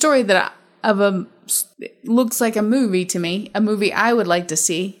 However, it's a story that looks like a movie to me, a movie I would like to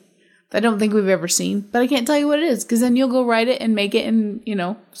see. I don't think we've ever seen, but I can't tell you what it is because then you'll go write it and make it and,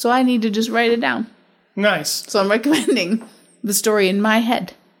 so I need to just write it down. Nice. So I'm recommending the story in my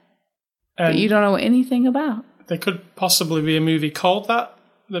head that you don't know anything about. There could possibly be a movie called that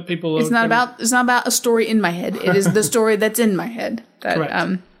people. It's not about a story in my head. It is the story that's in my head.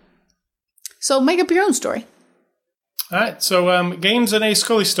 Correct. So make up your own story. All right. So games and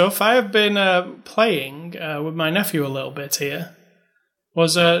Ascully stuff. I have been playing with my nephew a little bit here.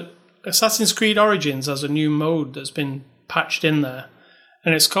 Was Assassin's Creed Origins has a new mode that's been patched in there,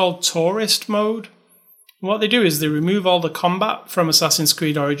 and it's called Tourist Mode. And what they do is they remove all the combat from Assassin's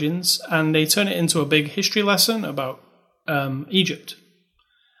Creed Origins and they turn it into a big history lesson about Egypt.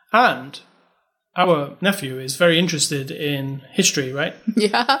 And our nephew is very interested in history, right?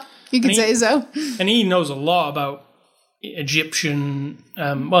 Yeah, you could say so. And he knows a lot about Egyptian, he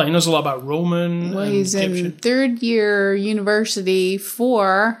knows a lot about Roman. Well, he's Egyptian. In third year university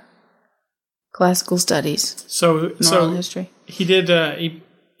for classical studies. So history. He did,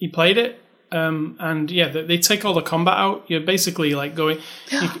 he played it. And yeah, they take all the combat out. You're basically like going.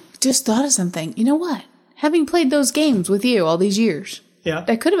 Just thought of something. You know what? Having played those games with you all these years, yeah,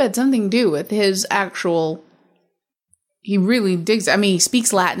 that could have had something to do with his actual. He really digs. I mean, he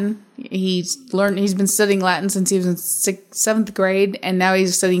speaks Latin. He's been studying Latin since he was in 7th grade, and now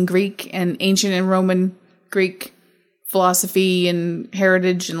he's studying Greek and ancient and Roman Greek philosophy and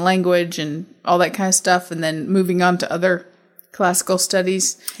heritage and language and all that kind of stuff, and then moving on to other classical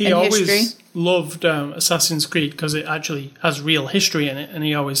studies and history. He always loved Assassin's Creed because it actually has real history in it, and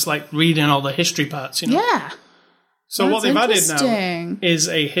he always liked reading all the history parts, Yeah. So what they've added now is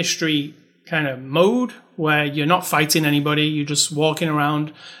a history kind of mode where you're not fighting anybody, you're just walking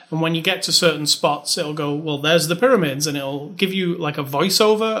around, and when you get to certain spots, it'll go, well, there's the pyramids, and it'll give you like a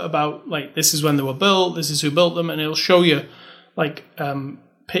voiceover about like, this is when they were built, this is who built them, and it'll show you like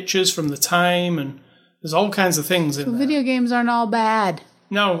pictures from the time, and there's all kinds of things in there. Video games aren't all bad.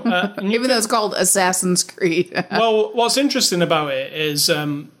 No. Even though it's called Assassin's Creed. Well, what's interesting about it is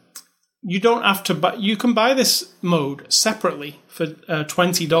you don't have to buy... You can buy this mode separately for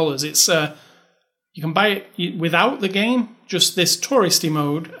 $20. It's you can buy it without the game, just this touristy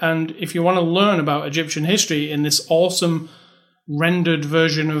mode. And if you want to learn about Egyptian history in this awesome rendered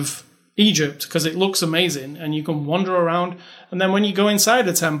version of Egypt, because it looks amazing, and you can wander around, and then when you go inside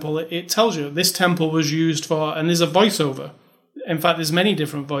a temple, it tells you this temple was used for, and there's a voiceover. In fact, there's many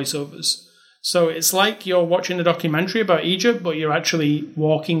different voiceovers. So it's like you're watching a documentary about Egypt, but you're actually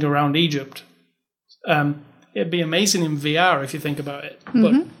walking around Egypt. It'd be amazing in VR if you think about it. Mm-hmm.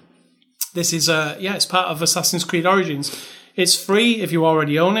 But this is, it's part of Assassin's Creed Origins. It's free if you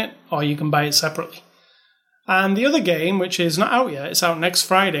already own it, or you can buy it separately. And the other game, which is not out yet, it's out next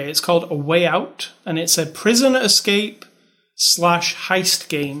Friday, it's called A Way Out, and it's a prison escape / heist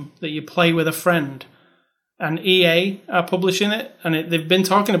game that you play with a friend. And EA are publishing it, and they've been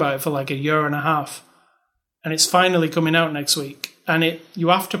talking about it for like a year and a half. And it's finally coming out next week. And you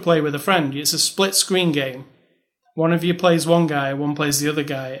have to play with a friend. It's a split-screen game. One of you plays one guy, one plays the other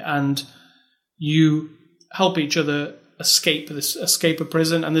guy, and you help each other escape a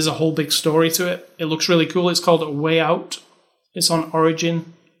prison, and there's a whole big story to it. It looks really cool. It's called A Way Out. It's on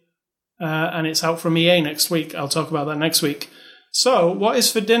Origin, and it's out from EA next week. I'll talk about that next week. So, what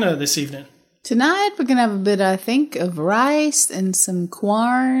is for dinner this evening? Tonight we're going to have a bit, I think, of rice and some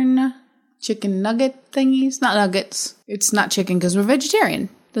corn chicken nugget thingies. Not nuggets. It's not chicken because we're vegetarian.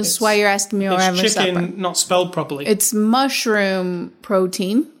 This is why you're asking me what we're having supper. It's chicken not spelled properly. It's mushroom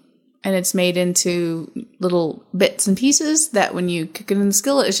protein. And it's made into little bits and pieces that when you cook it in the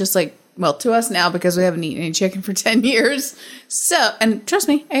skillet, it's just like, well, to us now, because we haven't eaten any chicken for 10 years. So, and trust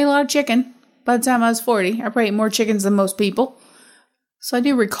me, I ate a lot of chicken. By the time I was 40, I probably ate more chickens than most people. So I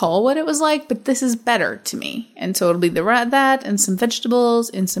do recall what it was like, but this is better to me. And so it'll be that and some vegetables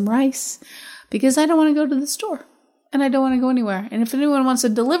and some rice, because I don't want to go to the store and I don't want to go anywhere. And if anyone wants to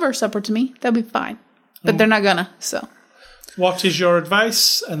deliver supper to me, that'd be fine. But they're not gonna, so. What is your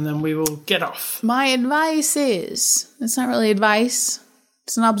advice? And then we will get off. My advice is, it's not really advice,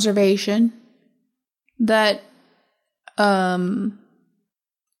 it's an observation, that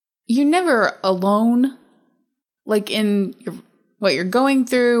you're never alone, like in what you're going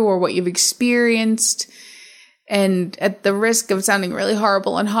through or what you've experienced. And at the risk of sounding really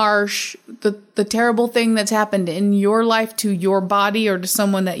horrible and harsh, the terrible thing that's happened in your life to your body or to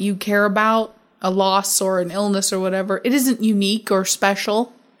someone that you care about, a loss or an illness or whatever, it isn't unique or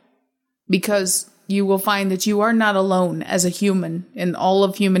special, because you will find that you are not alone as a human in all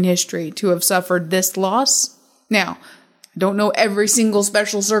of human history to have suffered this loss. Now, I don't know every single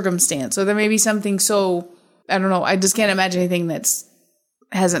special circumstance, so there may be something so, I don't know, I just can't imagine anything that's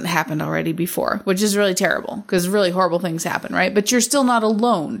hasn't happened already before, which is really terrible, because really horrible things happen, right? But you're still not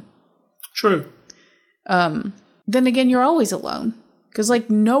alone. True. Then again, you're always alone, because like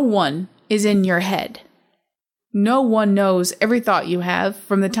no one is in your head. No one knows every thought you have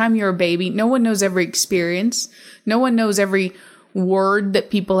from the time you're a baby. No one knows every experience. No one knows every word that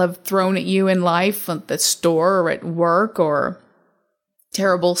people have thrown at you in life, at the store or at work, or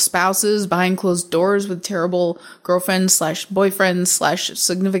terrible spouses behind closed doors with terrible girlfriends / boyfriends /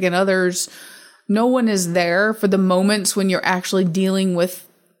 significant others. No one is there for the moments when you're actually dealing with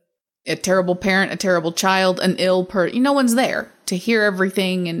a terrible parent, a terrible child, an ill person. No one's there to hear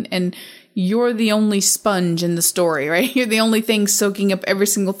everything, and you're the only sponge in the story, right? You're the only thing soaking up every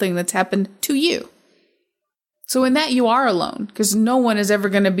single thing that's happened to you. So in that, you are alone, because no one is ever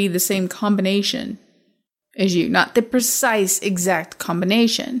going to be the same combination as you. Not the precise exact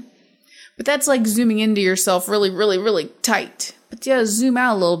combination. But that's like zooming into yourself really, really, really tight. But you gotta zoom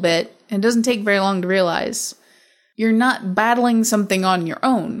out a little bit, and it doesn't take very long to realize you're not battling something on your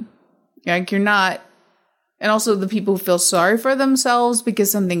own. Like, you're not. And also the people who feel sorry for themselves because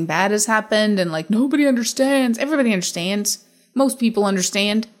something bad has happened and like nobody understands. Everybody understands. Most people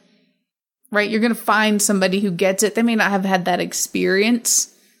understand. Right? You're going to find somebody who gets it. They may not have had that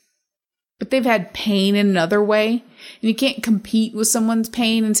experience, but they've had pain in another way. And you can't compete with someone's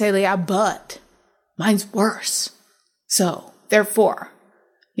pain and say, yeah, but mine's worse. So, therefore,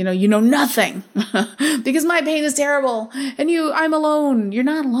 you know nothing because my pain is terrible and I'm alone. You're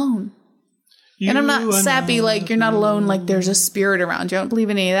not alone. And I'm not sappy like you're not alone, like there's a spirit around you. I don't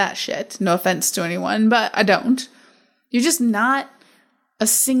believe in any of that shit. No offense to anyone, but I don't. You're just not a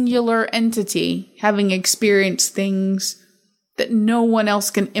singular entity having experienced things that no one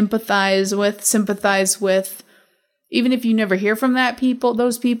else can empathize with, sympathize with. Even if you never hear from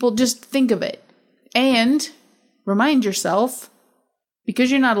those people, just think of it. And remind yourself,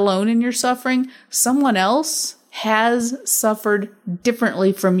 because you're not alone in your suffering, someone else has suffered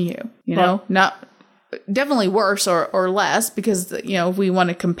differently from you, not definitely worse or less, because, if we want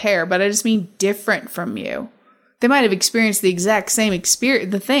to compare, but I just mean different from you. They might have experienced the exact same experience,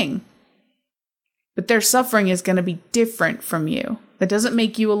 the thing, but their suffering is going to be different from you. That doesn't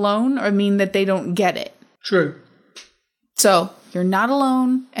make you alone or mean that they don't get it. True. So you're not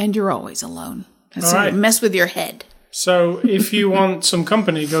alone, and you're always alone. That's right. Mess with your head. So if you want some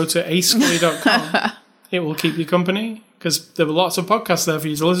company, go to ascully.com. It will keep you company, because there are lots of podcasts there for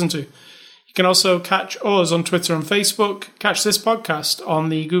you to listen to. You can also catch us on Twitter and Facebook. Catch this podcast on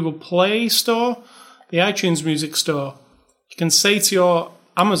the Google Play Store, the iTunes Music Store. You can say to your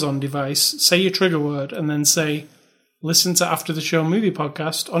Amazon device, say your trigger word, and then say, listen to After the Show Movie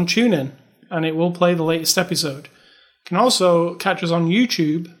Podcast on TuneIn, and it will play the latest episode. You can also catch us on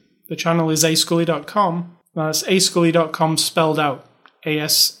YouTube. The channel is ascully.com. That's ascully.com spelled out.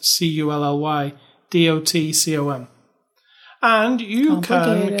 ASCULLY. DOTCOM. And you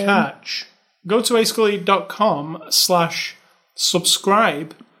can go to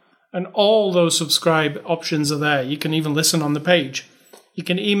ascully.com/subscribe, and all those subscribe options are there. You can even listen on the page. You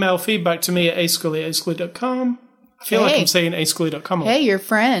can email feedback to me at ascully@ascully.com. I feel like I'm saying ascully.com. Hey, your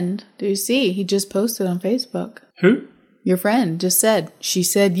friend, do you see? He just posted on Facebook. Who? Your friend just said. She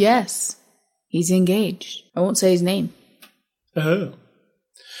said yes. He's engaged. I won't say his name. Oh.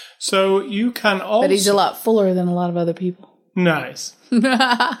 So you can also... But he's a lot fuller than a lot of other people. Nice.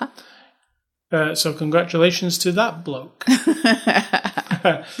 So congratulations to that bloke.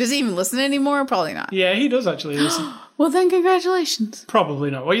 Does he even listen anymore? Probably not. Yeah, he does actually listen. Well, then congratulations. Probably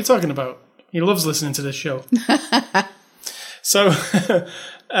not. What are you talking about? He loves listening to this show. So,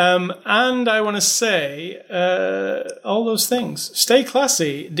 and I want to say all those things. Stay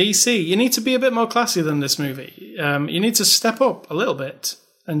classy, DC. You need to be a bit more classy than this movie. You need to step up a little bit.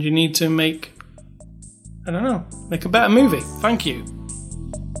 And you need to make a better movie. Thank you.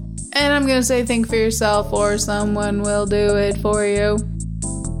 And I'm going to say think for yourself or someone will do it for you.